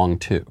that's wrong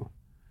too.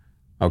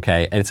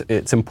 Okay?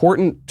 It's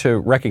important to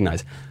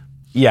recognize,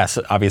 yes,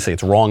 obviously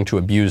it's wrong to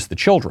abuse the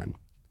children.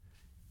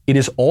 It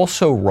is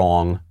also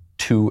wrong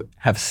to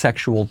have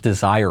sexual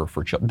desire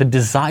for children. The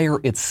desire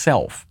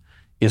itself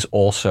is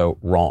also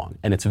wrong.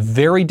 And it's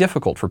very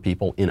difficult for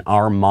people in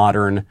our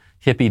modern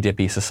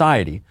hippy-dippy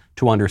society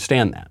to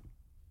understand that.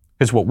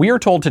 Because what we are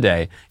told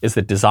today is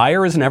that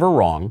desire is never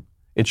wrong.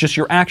 It's just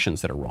your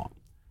actions that are wrong.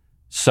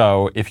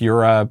 So if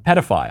you're a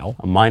pedophile,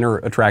 a minor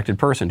attracted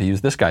person, to use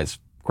this guy's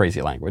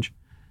crazy language,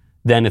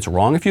 then it's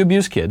wrong if you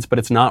abuse kids, but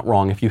it's not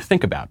wrong if you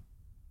think about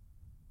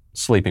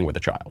sleeping with a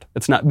child.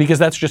 It's not, because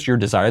that's just your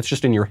desire. It's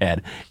just in your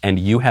head, and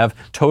you have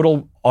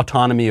total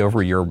autonomy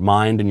over your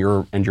mind and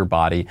your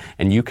body,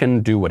 and you can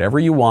do whatever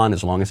you want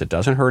as long as it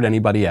doesn't hurt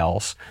anybody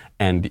else,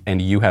 and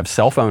you have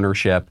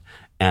self-ownership,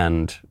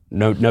 and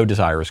no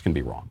desires can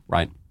be wrong,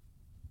 right?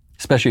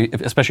 Especially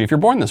if you're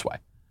born this way.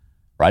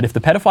 Right? If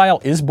the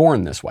pedophile is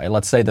born this way,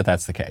 let's say that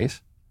that's the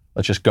case,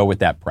 let's just go with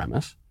that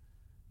premise,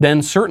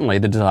 then certainly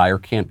the desire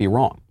can't be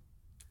wrong.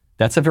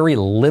 That's a very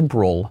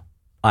liberal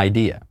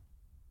idea.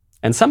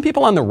 And some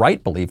people on the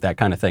right believe that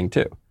kind of thing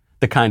too.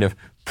 The kind of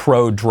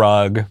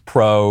pro-drug,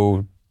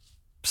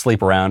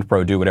 pro-sleep around,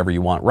 pro-do whatever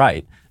you want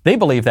right. They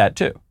believe that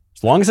too.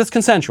 As long as it's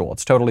consensual,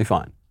 it's totally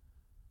fine.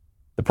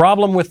 The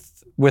problem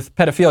with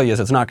pedophilia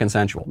is it's not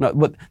consensual. No,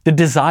 but the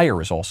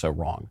desire is also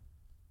wrong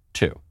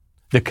too.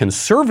 The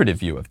conservative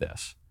view of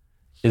this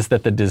is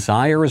that the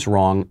desire is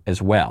wrong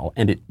as well,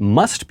 and it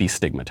must be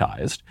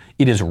stigmatized.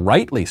 It is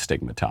rightly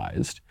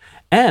stigmatized,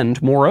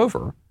 and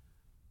moreover,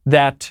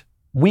 that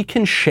we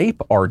can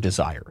shape our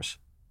desires.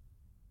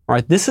 All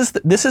right, this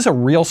is a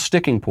real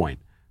sticking point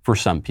for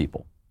some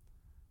people.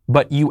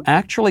 But you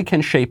actually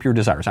can shape your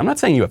desires. I'm not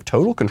saying you have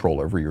total control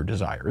over your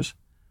desires,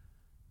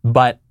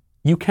 but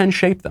you can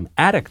shape them.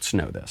 Addicts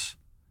know this.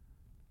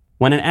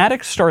 When an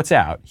addict starts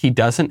out, he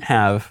doesn't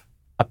have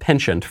a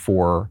penchant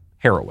for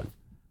heroin,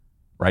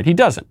 right? He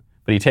doesn't,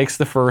 but he takes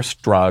the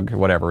first drug,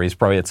 whatever, he's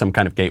probably at some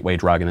kind of gateway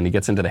drug, and then he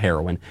gets into the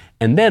heroin,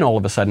 and then all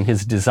of a sudden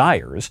his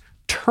desires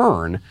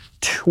turn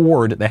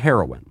toward the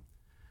heroin.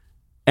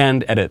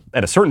 And at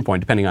a certain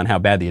point, depending on how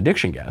bad the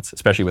addiction gets,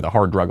 especially with a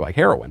hard drug like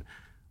heroin,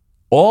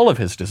 all of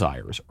his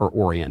desires are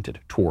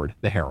oriented toward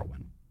the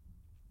heroin.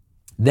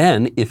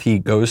 Then, if he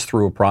goes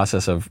through a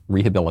process of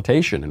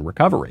rehabilitation and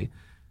recovery,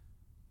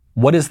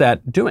 what is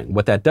that doing?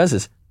 What that does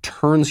is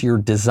turns your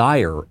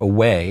desire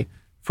away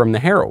from the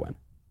heroin.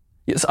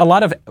 Yes, a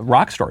lot of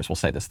rock stars will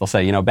say this. They'll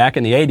say, back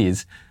in the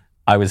 80s,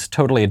 I was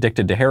totally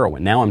addicted to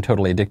heroin. Now I'm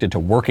totally addicted to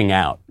working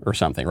out or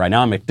something. Right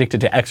now I'm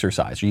addicted to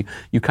exercise.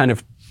 You kind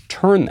of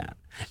turn that.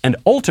 And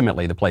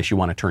ultimately, the place you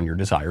want to turn your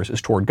desires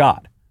is toward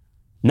God.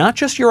 Not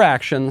just your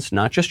actions,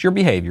 not just your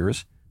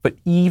behaviors, but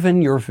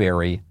even your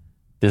very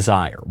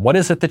desire. What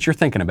is it that you're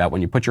thinking about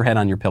when you put your head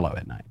on your pillow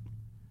at night?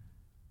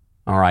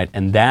 All right,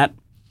 and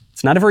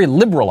it's not a very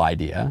liberal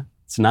idea.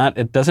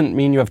 It doesn't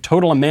mean you have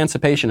total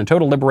emancipation and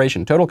total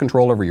liberation, total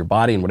control over your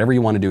body, and whatever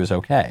you want to do is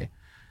okay.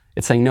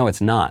 It's saying, no,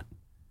 it's not.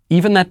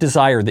 Even that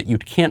desire that you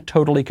can't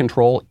totally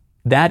control,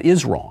 that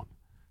is wrong.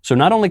 So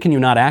not only can you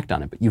not act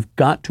on it, but you've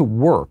got to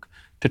work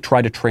to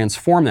try to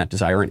transform that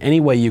desire in any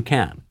way you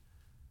can.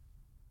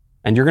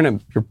 And you're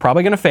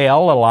probably going to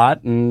fail a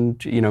lot,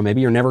 and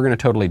maybe you're never going to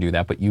totally do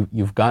that, but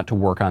you've got to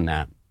work on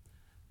that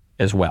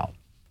as well.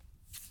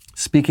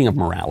 Speaking of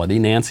morality,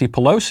 Nancy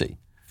Pelosi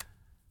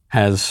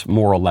has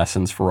moral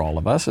lessons for all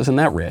of us. Isn't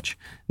that rich?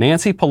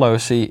 Nancy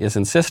Pelosi is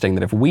insisting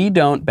that if we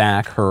don't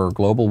back her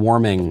global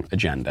warming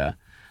agenda,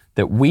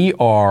 that we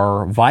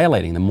are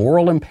violating the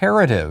moral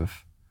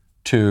imperative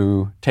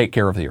to take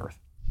care of the earth.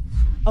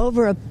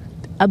 Over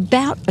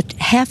about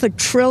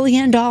 $500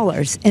 billion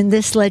in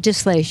this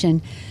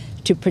legislation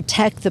to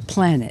protect the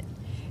planet.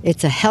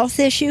 It's a health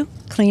issue,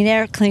 clean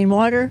air, clean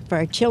water for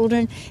our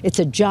children. It's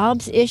a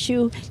jobs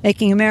issue,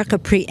 making America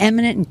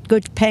preeminent in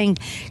good-paying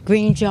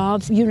green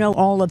jobs. You know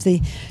all of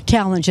the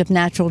challenge of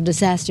natural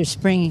disasters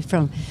springing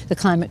from the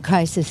climate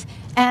crisis.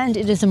 And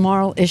it is a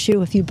moral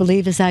issue, if you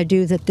believe, as I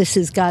do, that this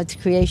is God's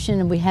creation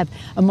and we have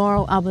a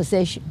moral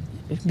obligation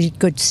to be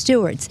good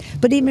stewards.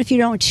 But even if you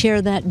don't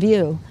share that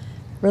view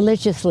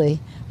religiously,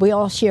 we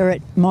all share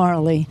it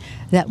morally,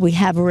 that we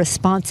have a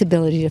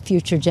responsibility to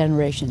future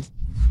generations.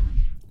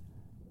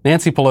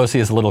 Nancy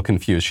Pelosi is a little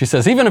confused. She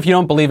says, even if you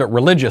don't believe it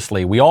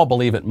religiously, we all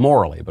believe it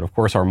morally. But of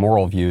course, our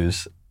moral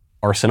views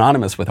are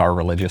synonymous with our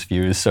religious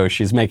views, so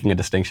she's making a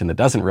distinction that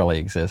doesn't really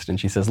exist. And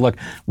she says, look,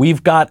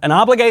 we've got an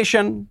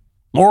obligation,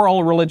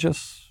 moral,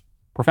 religious,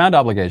 profound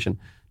obligation,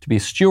 to be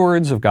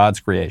stewards of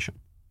God's creation.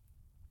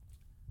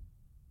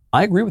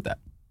 I agree with that.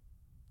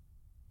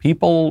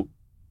 People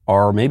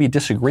are maybe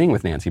disagreeing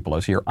with Nancy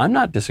Pelosi here. I'm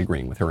not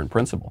disagreeing with her in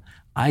principle.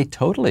 I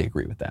totally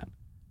agree with that.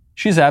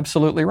 She's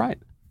absolutely right.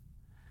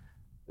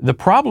 The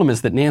problem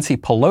is that Nancy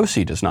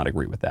Pelosi does not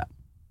agree with that.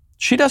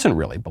 She doesn't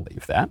really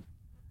believe that.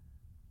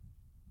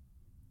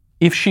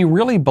 If she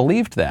really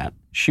believed that,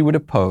 she would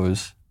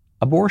oppose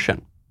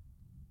abortion.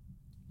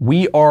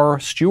 We are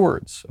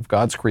stewards of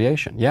God's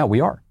creation. Yeah, we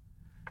are.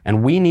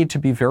 And we need to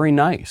be very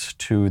nice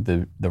to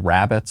the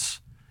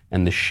rabbits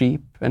and the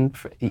sheep and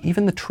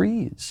even the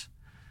trees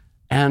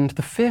and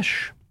the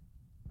fish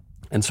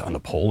and so on the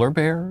polar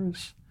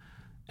bears.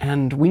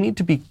 And we need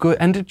to be good.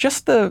 And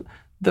just the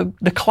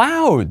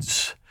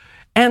clouds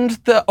and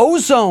the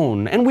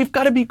ozone. And we've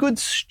got to be good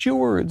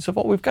stewards of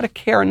what we've got to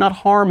care and not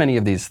harm any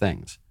of these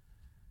things.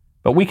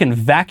 But we can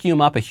vacuum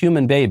up a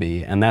human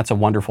baby, and that's a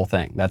wonderful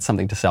thing. That's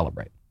something to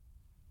celebrate.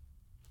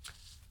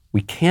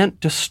 We can't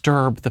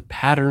disturb the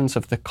patterns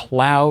of the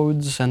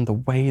clouds and the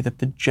way that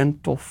the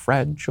gentle,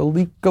 fragile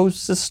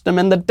ecosystem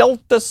and the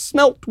delta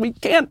smelt. We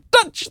can't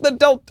touch the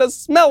delta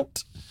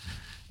smelt.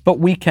 But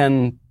we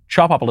can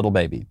chop up a little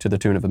baby to the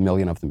tune of 1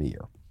 million of them a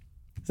year.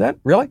 Is that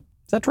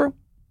true?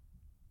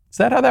 Is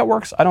that how that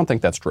works? I don't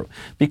think that's true.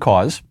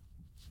 Because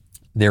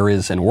there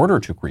is an order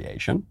to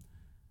creation,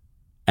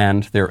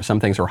 and some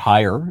things are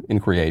higher in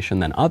creation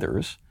than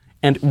others.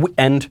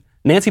 And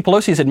Nancy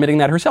Pelosi is admitting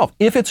that herself.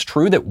 If it's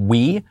true that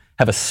we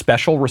have a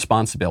special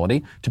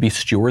responsibility to be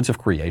stewards of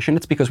creation,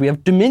 it's because we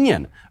have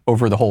dominion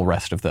over the whole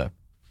rest of the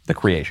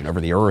creation,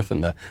 over the earth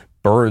and the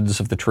birds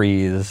of the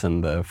trees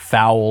and the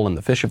fowl and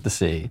the fish of the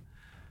sea,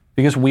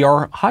 because we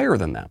are higher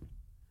than them.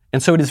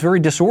 And so it is very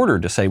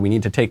disordered to say we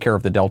need to take care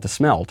of the delta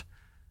smelt,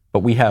 but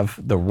we have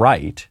the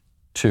right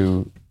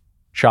to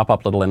chop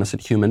up little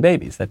innocent human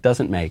babies. That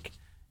doesn't make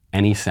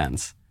any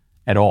sense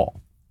at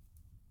all.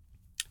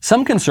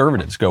 Some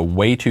conservatives go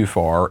way too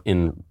far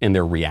in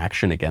their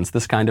reaction against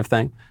this kind of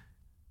thing.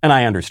 And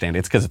I understand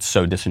it's because it's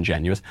so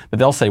disingenuous, but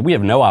they'll say we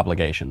have no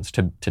obligations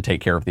to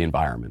take care of the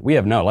environment.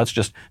 Let's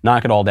just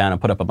knock it all down and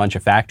put up a bunch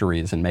of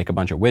factories and make a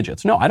bunch of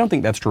widgets. No, I don't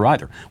think that's true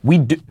either. We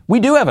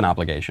do have an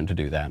obligation to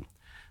do that.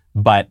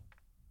 But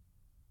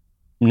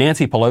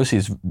Nancy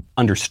Pelosi's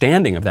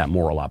understanding of that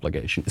moral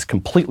obligation is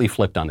completely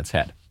flipped on its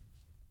head.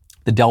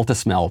 The delta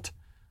smelt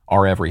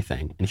are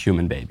everything, and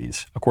human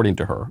babies, according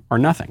to her, are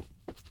nothing.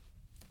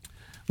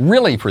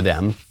 Really, for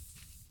them,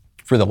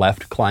 for the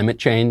left, climate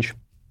change,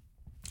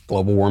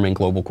 global warming,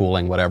 global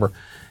cooling, whatever,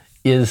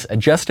 is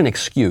just an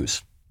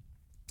excuse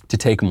to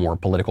take more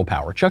political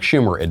power. Chuck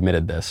Schumer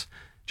admitted this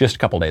just a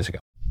couple days ago.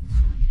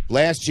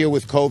 Last year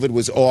with COVID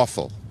was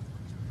awful.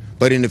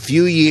 But in a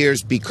few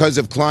years, because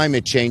of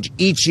climate change,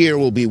 each year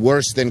will be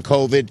worse than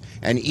COVID,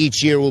 and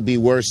each year will be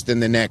worse than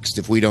the next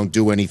if we don't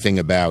do anything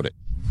about it.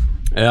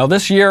 Well,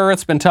 this year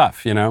it's been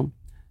tough,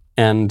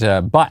 and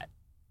but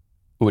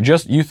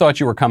you thought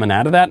you were coming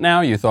out of that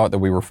now? You thought that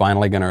we were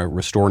finally going to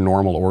restore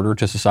normal order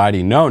to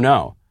society?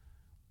 No.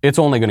 it's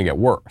only going to get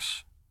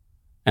worse.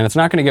 And it's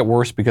not going to get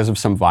worse because of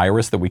some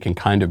virus that we can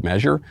kind of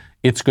measure.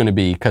 It's going to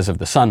be because of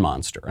the sun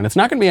monster. And it's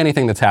not going to be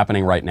anything that's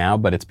happening right now,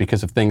 but it's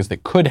because of things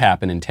that could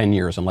happen in 10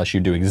 years unless you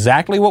do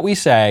exactly what we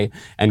say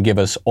and give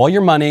us all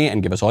your money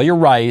and give us all your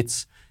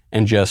rights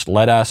and just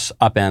let us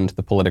upend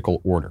the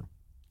political order.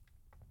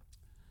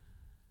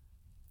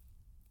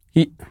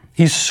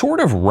 He's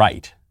sort of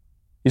right.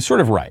 He's sort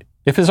of right.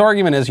 If his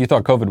argument is you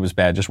thought COVID was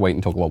bad, just wait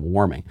until global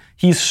warming.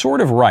 He's sort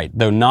of right,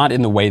 though not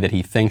in the way that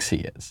he thinks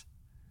he is.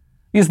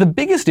 Because the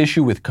biggest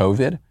issue with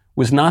COVID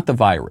was not the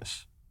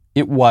virus.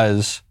 It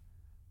was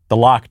the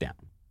lockdown.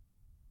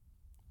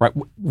 Right?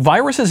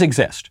 Viruses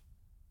exist.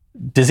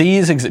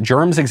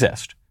 Germs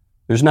exist.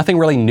 There's nothing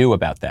really new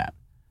about that.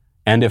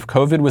 And if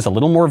COVID was a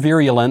little more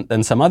virulent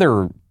than some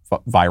other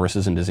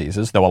viruses and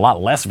diseases, though a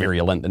lot less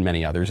virulent than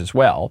many others as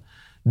well,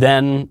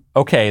 then,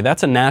 okay,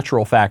 that's a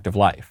natural fact of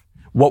life.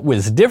 What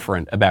was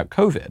different about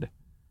COVID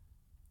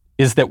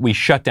is that we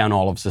shut down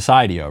all of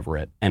society over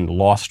it and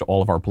lost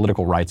all of our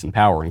political rights and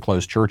power and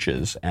closed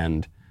churches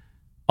and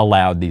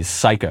allowed these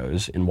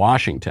psychos in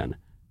Washington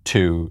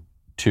to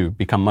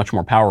become much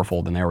more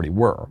powerful than they already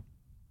were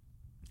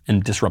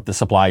and disrupt the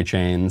supply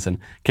chains and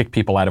kick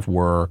people out of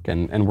work.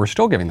 And we're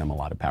still giving them a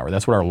lot of power.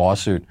 That's what our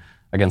lawsuit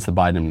against the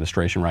Biden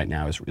administration right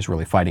now is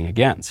really fighting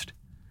against.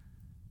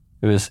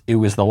 It was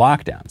the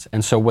lockdowns.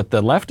 And so what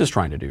the left is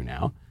trying to do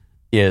now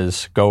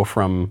is go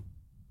from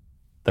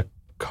the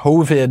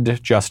COVID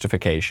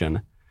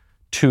justification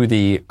to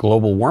the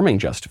global warming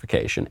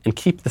justification and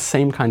keep the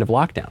same kind of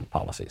lockdown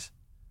policies.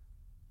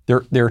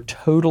 They're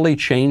totally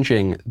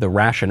changing the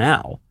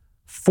rationale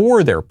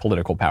for their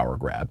political power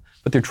grab,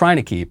 but they're trying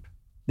to keep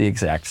the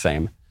exact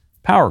same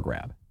power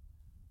grab.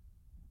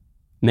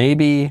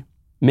 Maybe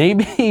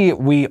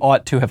we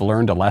ought to have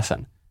learned a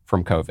lesson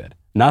from COVID.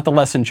 Not the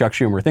lesson Chuck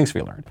Schumer thinks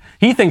we learned.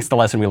 He thinks the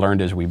lesson we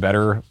learned is we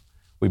better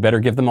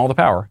give them all the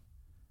power.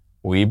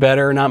 We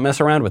better not mess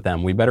around with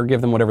them. We better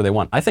give them whatever they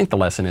want. I think the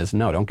lesson is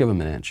no, don't give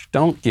them an inch.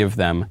 Don't give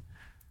them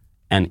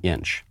an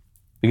inch.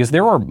 Because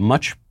there are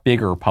much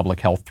bigger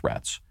public health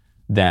threats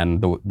than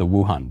the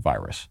Wuhan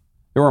virus.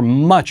 There are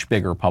much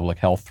bigger public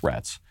health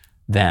threats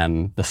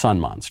than the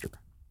sun monster.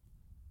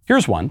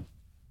 Here's one.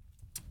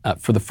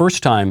 For the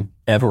first time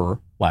ever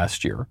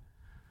last year,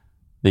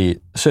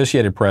 the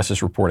Associated Press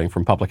is reporting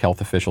from public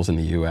health officials in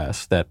the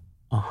U.S. that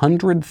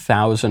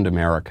 100,000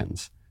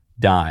 Americans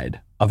died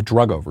of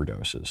drug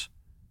overdoses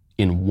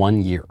in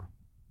 1 year.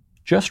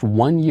 Just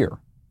 1 year.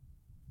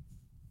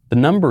 The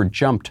number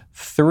jumped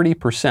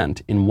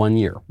 30% in 1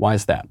 year. Why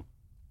is that?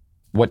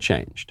 What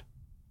changed?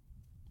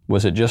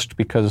 Was it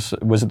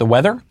the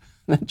weather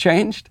that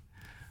changed?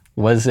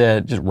 Was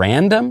it just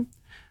random?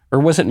 Or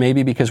was it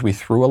maybe because we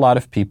threw a lot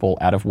of people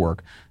out of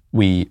work?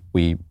 We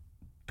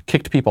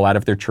kicked people out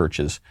of their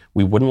churches.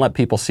 We wouldn't let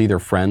people see their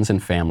friends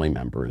and family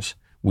members.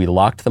 We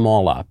locked them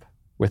all up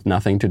with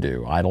nothing to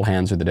do. Idle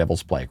hands are the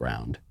devil's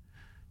playground.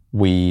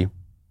 We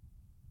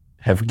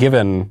have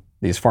given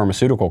these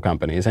pharmaceutical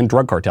companies and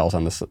drug cartels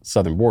on the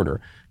southern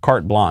border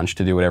carte blanche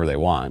to do whatever they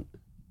want.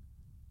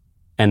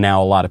 And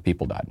now a lot of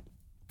people died.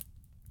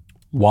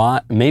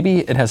 Why? Maybe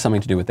it has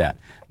something to do with that.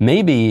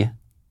 Maybe,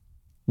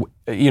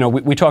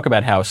 we talk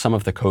about how some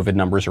of the COVID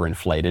numbers are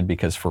inflated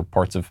because for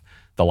parts of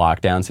the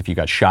lockdowns, if you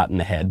got shot in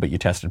the head but you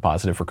tested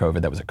positive for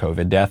COVID, that was a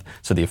COVID death.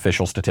 So the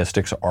official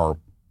statistics are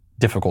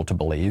difficult to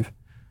believe.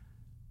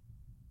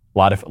 A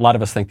lot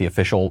of us think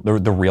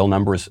the real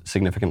number is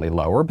significantly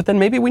lower, but then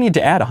maybe we need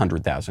to add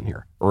 100,000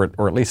 here, or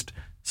at least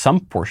some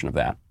portion of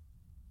that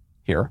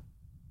here,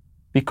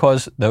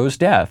 because those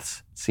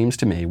deaths, seems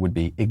to me, would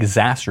be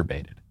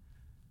exacerbated,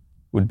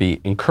 would be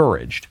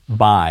encouraged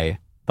by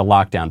the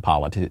lockdown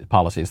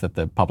policies that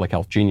the public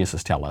health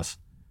geniuses tell us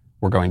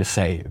we're going to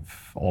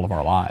save all of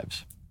our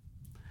lives.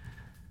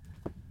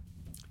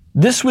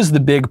 This was the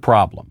big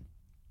problem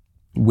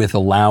with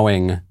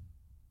allowing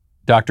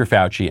Dr.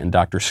 Fauci and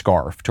Dr.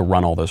 Scarf to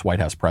run all those White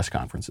House press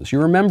conferences. You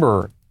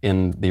remember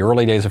in the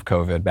early days of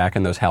COVID, back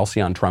in those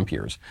halcyon Trump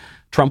years,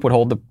 Trump would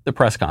hold the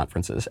press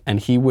conferences and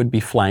he would be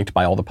flanked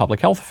by all the public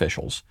health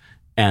officials.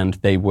 And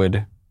they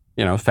would,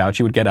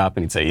 Fauci would get up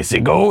and he'd say,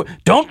 go,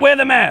 don't wear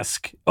the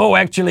mask. Oh,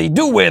 actually,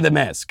 do wear the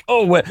mask.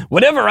 Oh,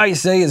 whatever I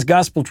say is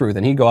gospel truth.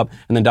 And he'd go up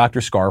and then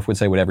Dr. Scarf would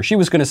say whatever she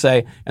was going to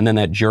say. And then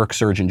that jerk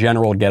Surgeon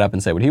General would get up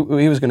and say what he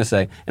was going to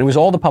say. And it was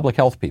all the public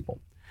health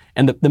people.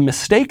 And the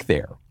mistake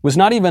there was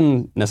not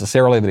even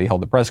necessarily that he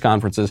held the press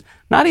conferences,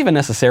 not even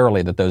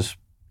necessarily that those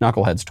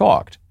knuckleheads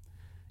talked.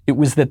 It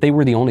was that they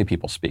were the only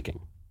people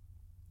speaking.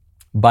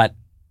 But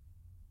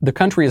the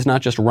country is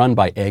not just run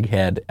by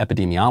egghead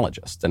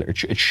epidemiologists, and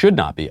it should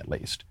not be, at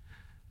least.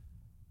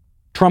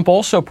 Trump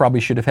also probably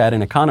should have had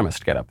an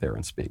economist get up there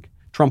and speak.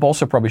 Trump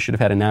also probably should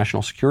have had a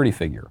national security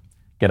figure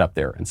get up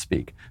there and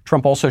speak.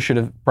 Trump also should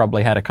have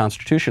probably had a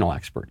constitutional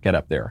expert get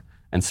up there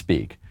and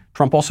speak.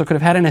 Trump also could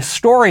have had an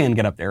historian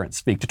get up there and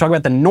speak to talk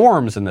about the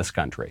norms in this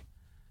country.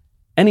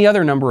 Any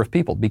other number of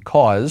people,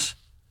 because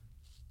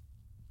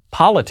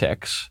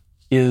politics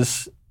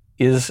is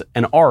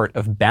an art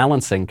of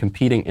balancing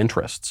competing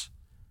interests.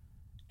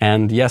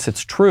 And yes,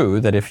 it's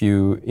true that if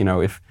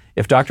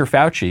Dr.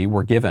 Fauci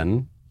were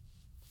given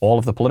all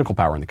of the political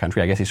power in the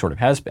country, I guess he sort of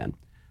has been,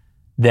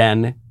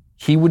 then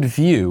he would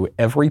view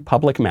every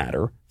public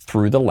matter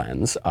through the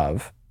lens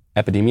of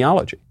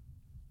epidemiology,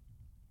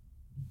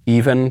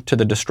 even to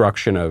the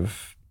destruction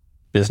of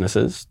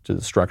businesses, to the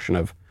destruction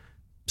of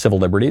civil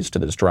liberties, to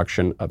the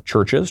destruction of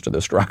churches, to the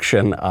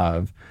destruction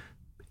of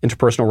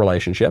interpersonal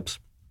relationships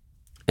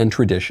and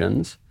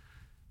traditions,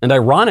 and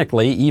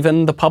ironically,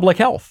 even the public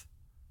health.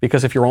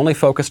 Because if you're only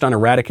focused on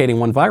eradicating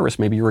one virus,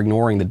 maybe you're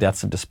ignoring the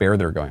deaths of despair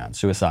that are going on,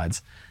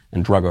 suicides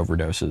and drug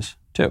overdoses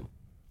too.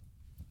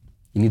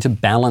 You need to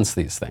balance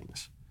these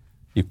things.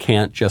 You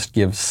can't just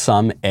give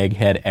some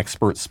egghead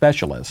expert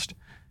specialist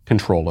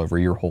control over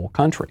your whole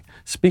country.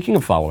 Speaking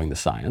of following the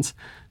science,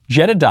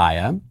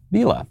 Jedediah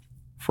Bila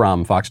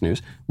from Fox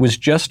News was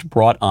just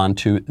brought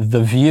onto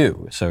The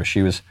View. So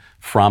she was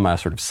from a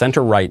sort of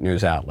center-right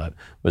news outlet,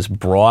 was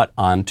brought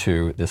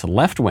onto this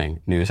left-wing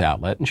news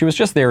outlet, and she was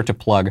just there to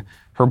plug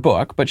her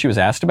book, but she was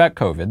asked about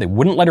COVID. They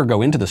wouldn't let her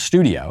go into the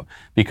studio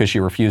because she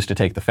refused to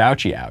take the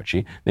Fauci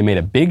ouchie. They made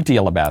a big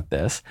deal about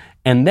this,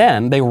 and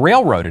then they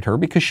railroaded her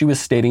because she was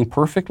stating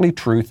perfectly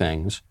true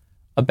things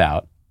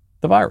about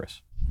the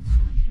virus.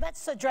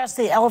 Let's address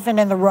the elephant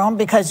in the room,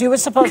 because you were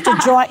supposed to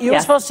join. You were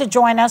supposed to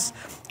join us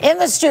in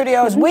the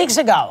studios weeks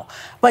ago,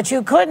 but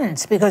you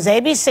couldn't because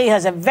ABC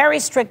has a very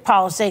strict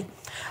policy.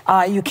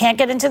 You can't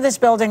get into this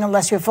building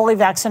unless you're fully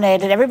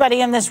vaccinated.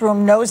 Everybody in this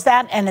room knows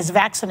that and is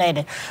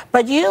vaccinated.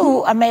 But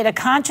you made a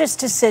conscious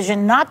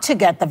decision not to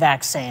get the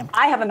vaccine.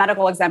 I have a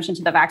medical exemption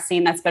to the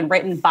vaccine that's been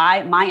written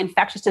by my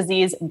infectious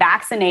disease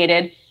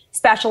vaccinated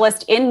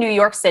specialist in New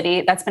York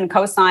City that's been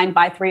co-signed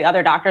by 3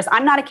 other doctors.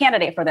 I'm not a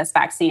candidate for this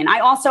vaccine. I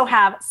also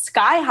have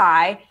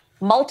sky-high,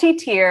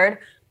 multi-tiered,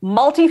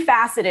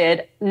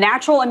 multifaceted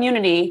natural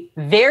immunity,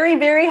 very,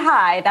 very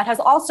high, that has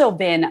also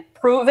been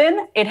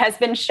proven, it has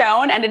been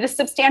shown, and it is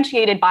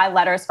substantiated by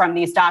letters from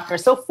these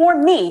doctors. So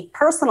for me,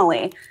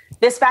 personally,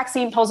 this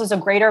vaccine poses a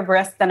greater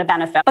risk than a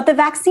benefit. But the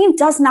vaccine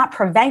does not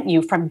prevent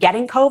you from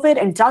getting COVID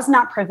and does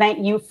not prevent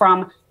you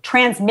from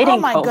transmitting COVID. Oh,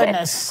 my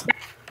goodness.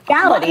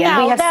 Reality, well,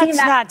 and we have that's seen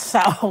that. not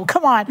so.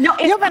 Come on. No,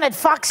 you've been at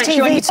Fox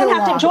TV you too don't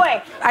have long. to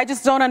enjoy. I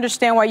just don't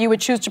understand why you would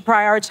choose to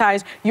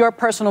prioritize your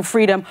personal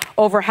freedom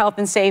over health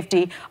and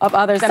safety of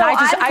others. And I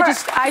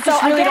just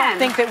really don't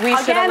think that we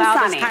should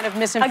allow this kind of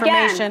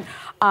misinformation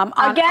on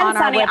our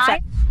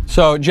website.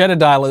 So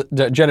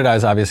Jedediah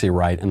is obviously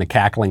right, and the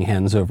cackling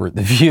hens over at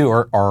The View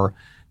are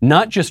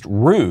not just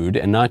rude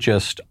and not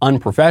just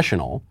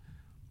unprofessional.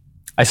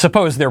 I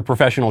suppose their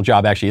professional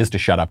job actually is to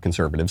shut up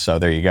conservatives, so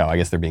there you go. I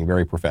guess they're being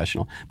very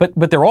professional. But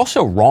they're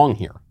also wrong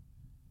here.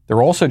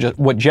 They're also just,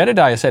 what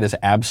Jedediah said is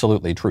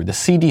absolutely true. The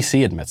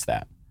CDC admits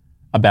that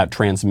about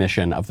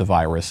transmission of the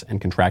virus and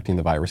contracting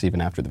the virus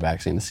even after the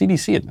vaccine. The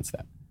CDC admits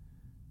that.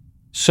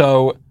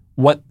 So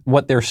what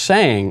they're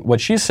saying,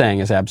 what she's saying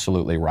is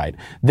absolutely right.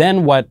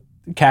 Then what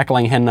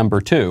cackling hen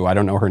number 2, I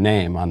don't know her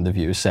name on The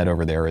View, said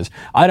over there is,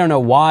 I don't know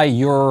why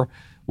you're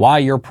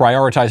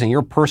prioritizing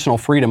your personal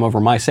freedom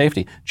over my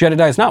safety.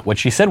 Jedediah's not. What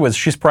she said was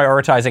she's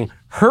prioritizing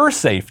her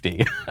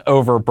safety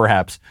over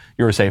perhaps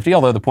your safety,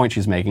 although the point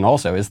she's making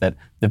also is that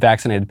the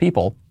vaccinated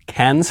people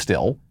can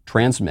still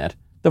transmit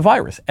the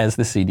virus, as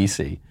the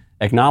CDC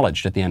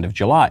acknowledged at the end of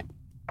July,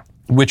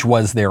 which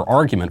was their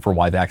argument for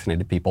why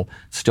vaccinated people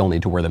still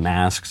need to wear the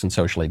masks and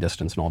socially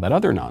distance and all that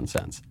other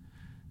nonsense.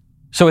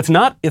 So it's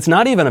not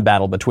even a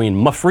battle between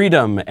my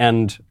freedom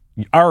and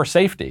our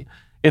safety.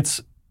 It's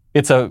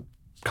a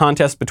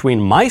contest between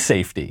my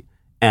safety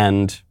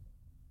and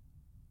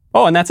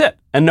that's it.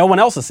 And no one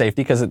else's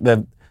safety, because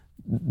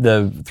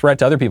the threat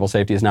to other people's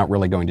safety is not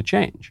really going to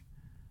change.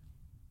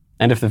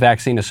 And if the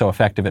vaccine is so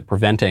effective at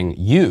preventing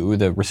you,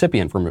 the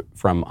recipient,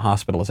 from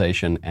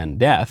hospitalization and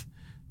death,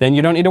 then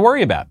you don't need to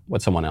worry about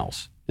what someone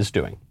else is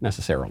doing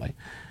necessarily.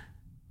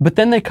 But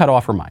then they cut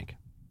off her mic.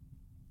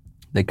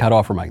 They cut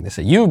off her mic. They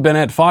say, you've been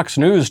at Fox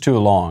News too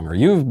long, or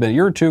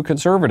you're too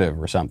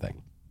conservative or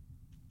something.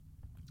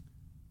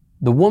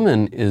 The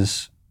woman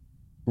is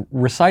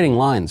reciting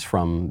lines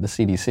from the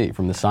CDC,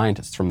 from the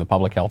scientists, from the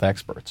public health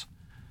experts.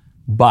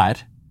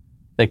 But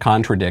they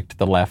contradict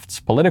the left's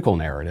political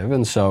narrative,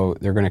 and so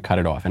they're going to cut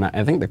it off. And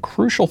I think the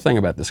crucial thing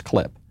about this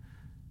clip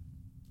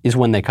is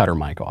when they cut her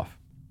mic off.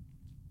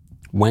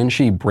 When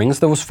she brings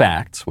those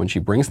facts, when she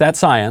brings that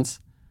science,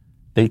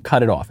 they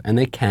cut it off, and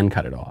they can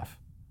cut it off.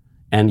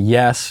 And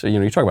yes,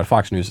 you talk about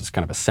Fox News as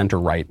kind of a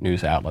center-right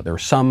news outlet. There are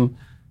some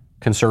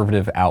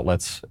conservative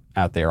outlets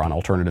out there on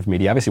alternative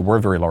media. Obviously, we're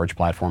a very large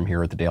platform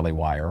here at the Daily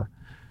Wire.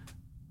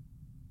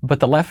 But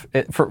the left,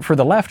 for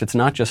the left, it's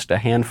not just a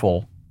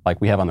handful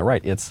like we have on the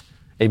right. It's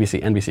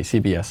ABC,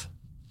 NBC, CBS,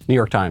 New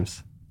York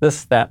Times,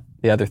 this, that,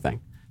 the other thing.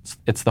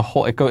 It's the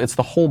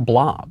whole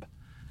blob.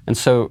 And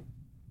so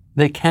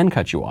they can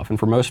cut you off. And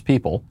for most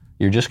people,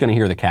 you're just going to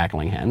hear the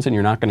cackling hens, and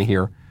you're not going to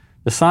hear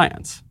the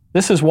science.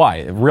 This is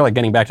why, really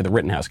getting back to the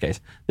Rittenhouse case,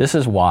 this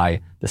is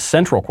why the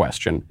central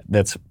question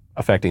that's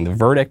affecting the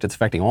verdict, it's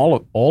affecting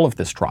all of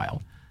this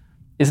trial,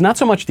 is not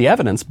so much the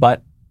evidence,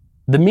 but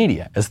the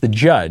media as the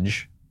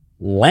judge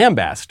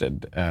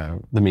lambasted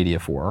the media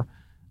for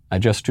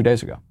just 2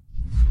 days ago.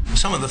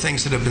 Some of the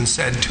things that have been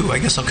said, too, I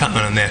guess I'll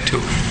comment on that, too.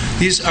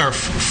 These are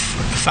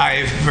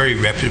 5 very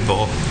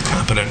reputable,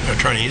 competent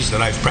attorneys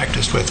that I've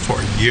practiced with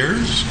for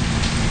years.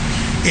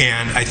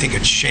 And I think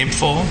it's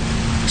shameful,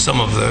 some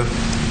of the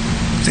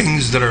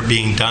things that are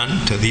being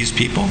done to these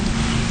people.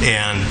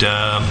 And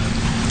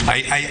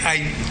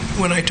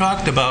when I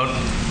talked about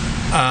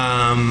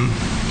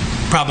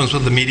problems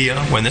with the media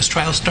when this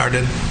trial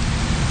started,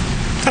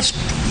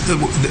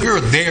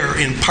 they're there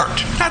in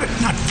part,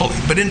 not fully,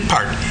 but in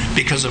part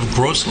because of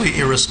grossly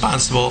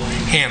irresponsible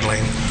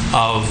handling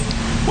of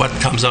what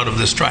comes out of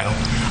this trial.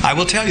 I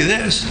will tell you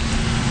this.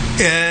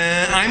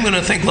 I'm going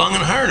to think long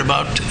and hard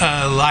about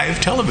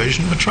live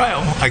television of a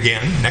trial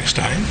again next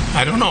time.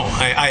 I don't know.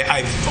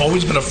 I've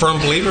always been a firm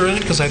believer in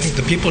it because I think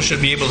the people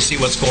should be able to see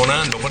what's going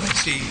on. But when I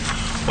see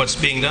what's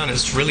being done,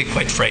 it's really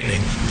quite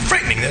frightening.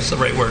 Frightening, that's the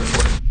right word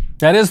for it.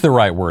 That is the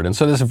right word. And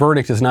so this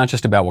verdict is not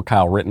just about what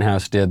Kyle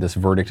Rittenhouse did. This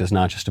verdict is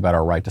not just about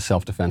our right to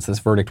self-defense. This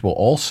verdict will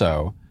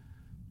also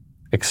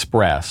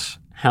express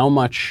how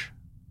much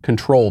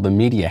control the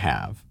media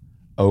have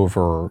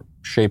over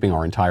shaping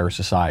our entire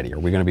society. Are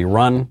we going to be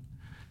run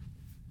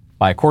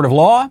by a court of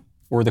law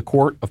or the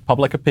court of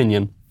public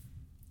opinion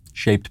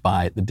shaped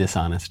by the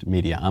dishonest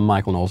media? I'm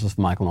Michael Knowles. This is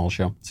The Michael Knowles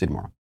Show. See you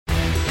tomorrow.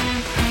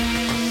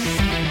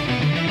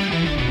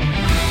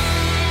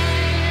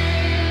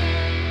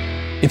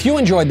 If you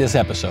enjoyed this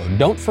episode,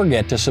 don't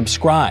forget to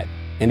subscribe.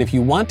 And if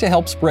you want to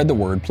help spread the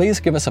word, please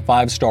give us a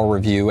 5-star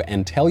review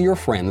and tell your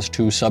friends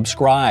to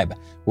subscribe.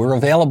 We're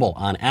available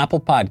on Apple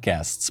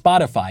Podcasts,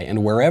 Spotify,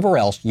 and wherever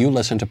else you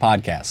listen to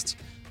podcasts.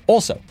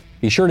 Also,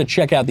 be sure to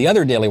check out the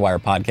other Daily Wire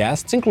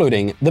podcasts,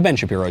 including The Ben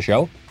Shapiro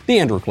Show, The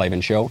Andrew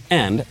Klavan Show,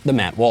 and The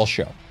Matt Walsh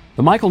Show.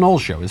 The Michael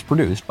Knowles Show is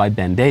produced by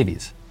Ben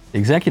Davies.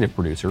 Executive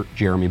producer,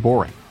 Jeremy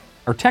Boring.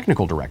 Our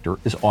technical director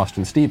is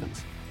Austin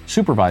Stevens.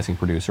 Supervising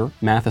producer,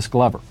 Mathis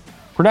Glover.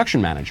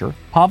 Production manager,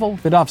 Pavel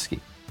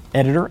Vidovsky.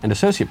 Editor and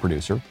associate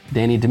producer,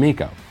 Danny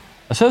D'Amico.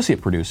 Associate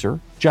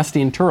producer,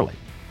 Justine Turley.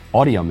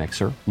 Audio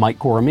mixer, Mike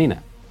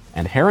Coromina.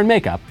 And hair and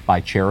makeup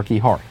by Cherokee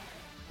Hart.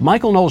 The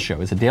Michael Knowles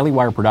Show is a Daily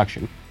Wire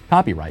production.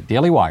 Copyright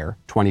Daily Wire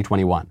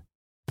 2021.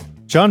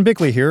 John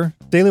Bickley here,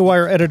 Daily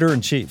Wire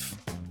Editor-in-Chief.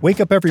 Wake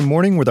up every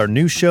morning with our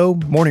new show,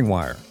 Morning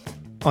Wire.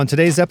 On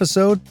today's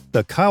episode,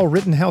 the Kyle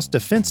Rittenhouse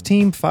defense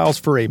team files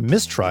for a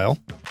mistrial,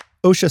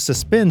 OSHA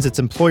suspends its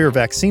employer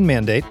vaccine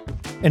mandate,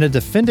 and a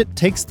defendant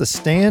takes the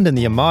stand in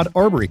the Ahmaud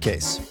Arbery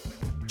case.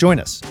 Join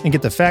us and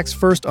get the facts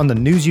first on the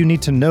news you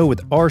need to know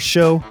with our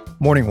show,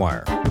 Morning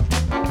Wire.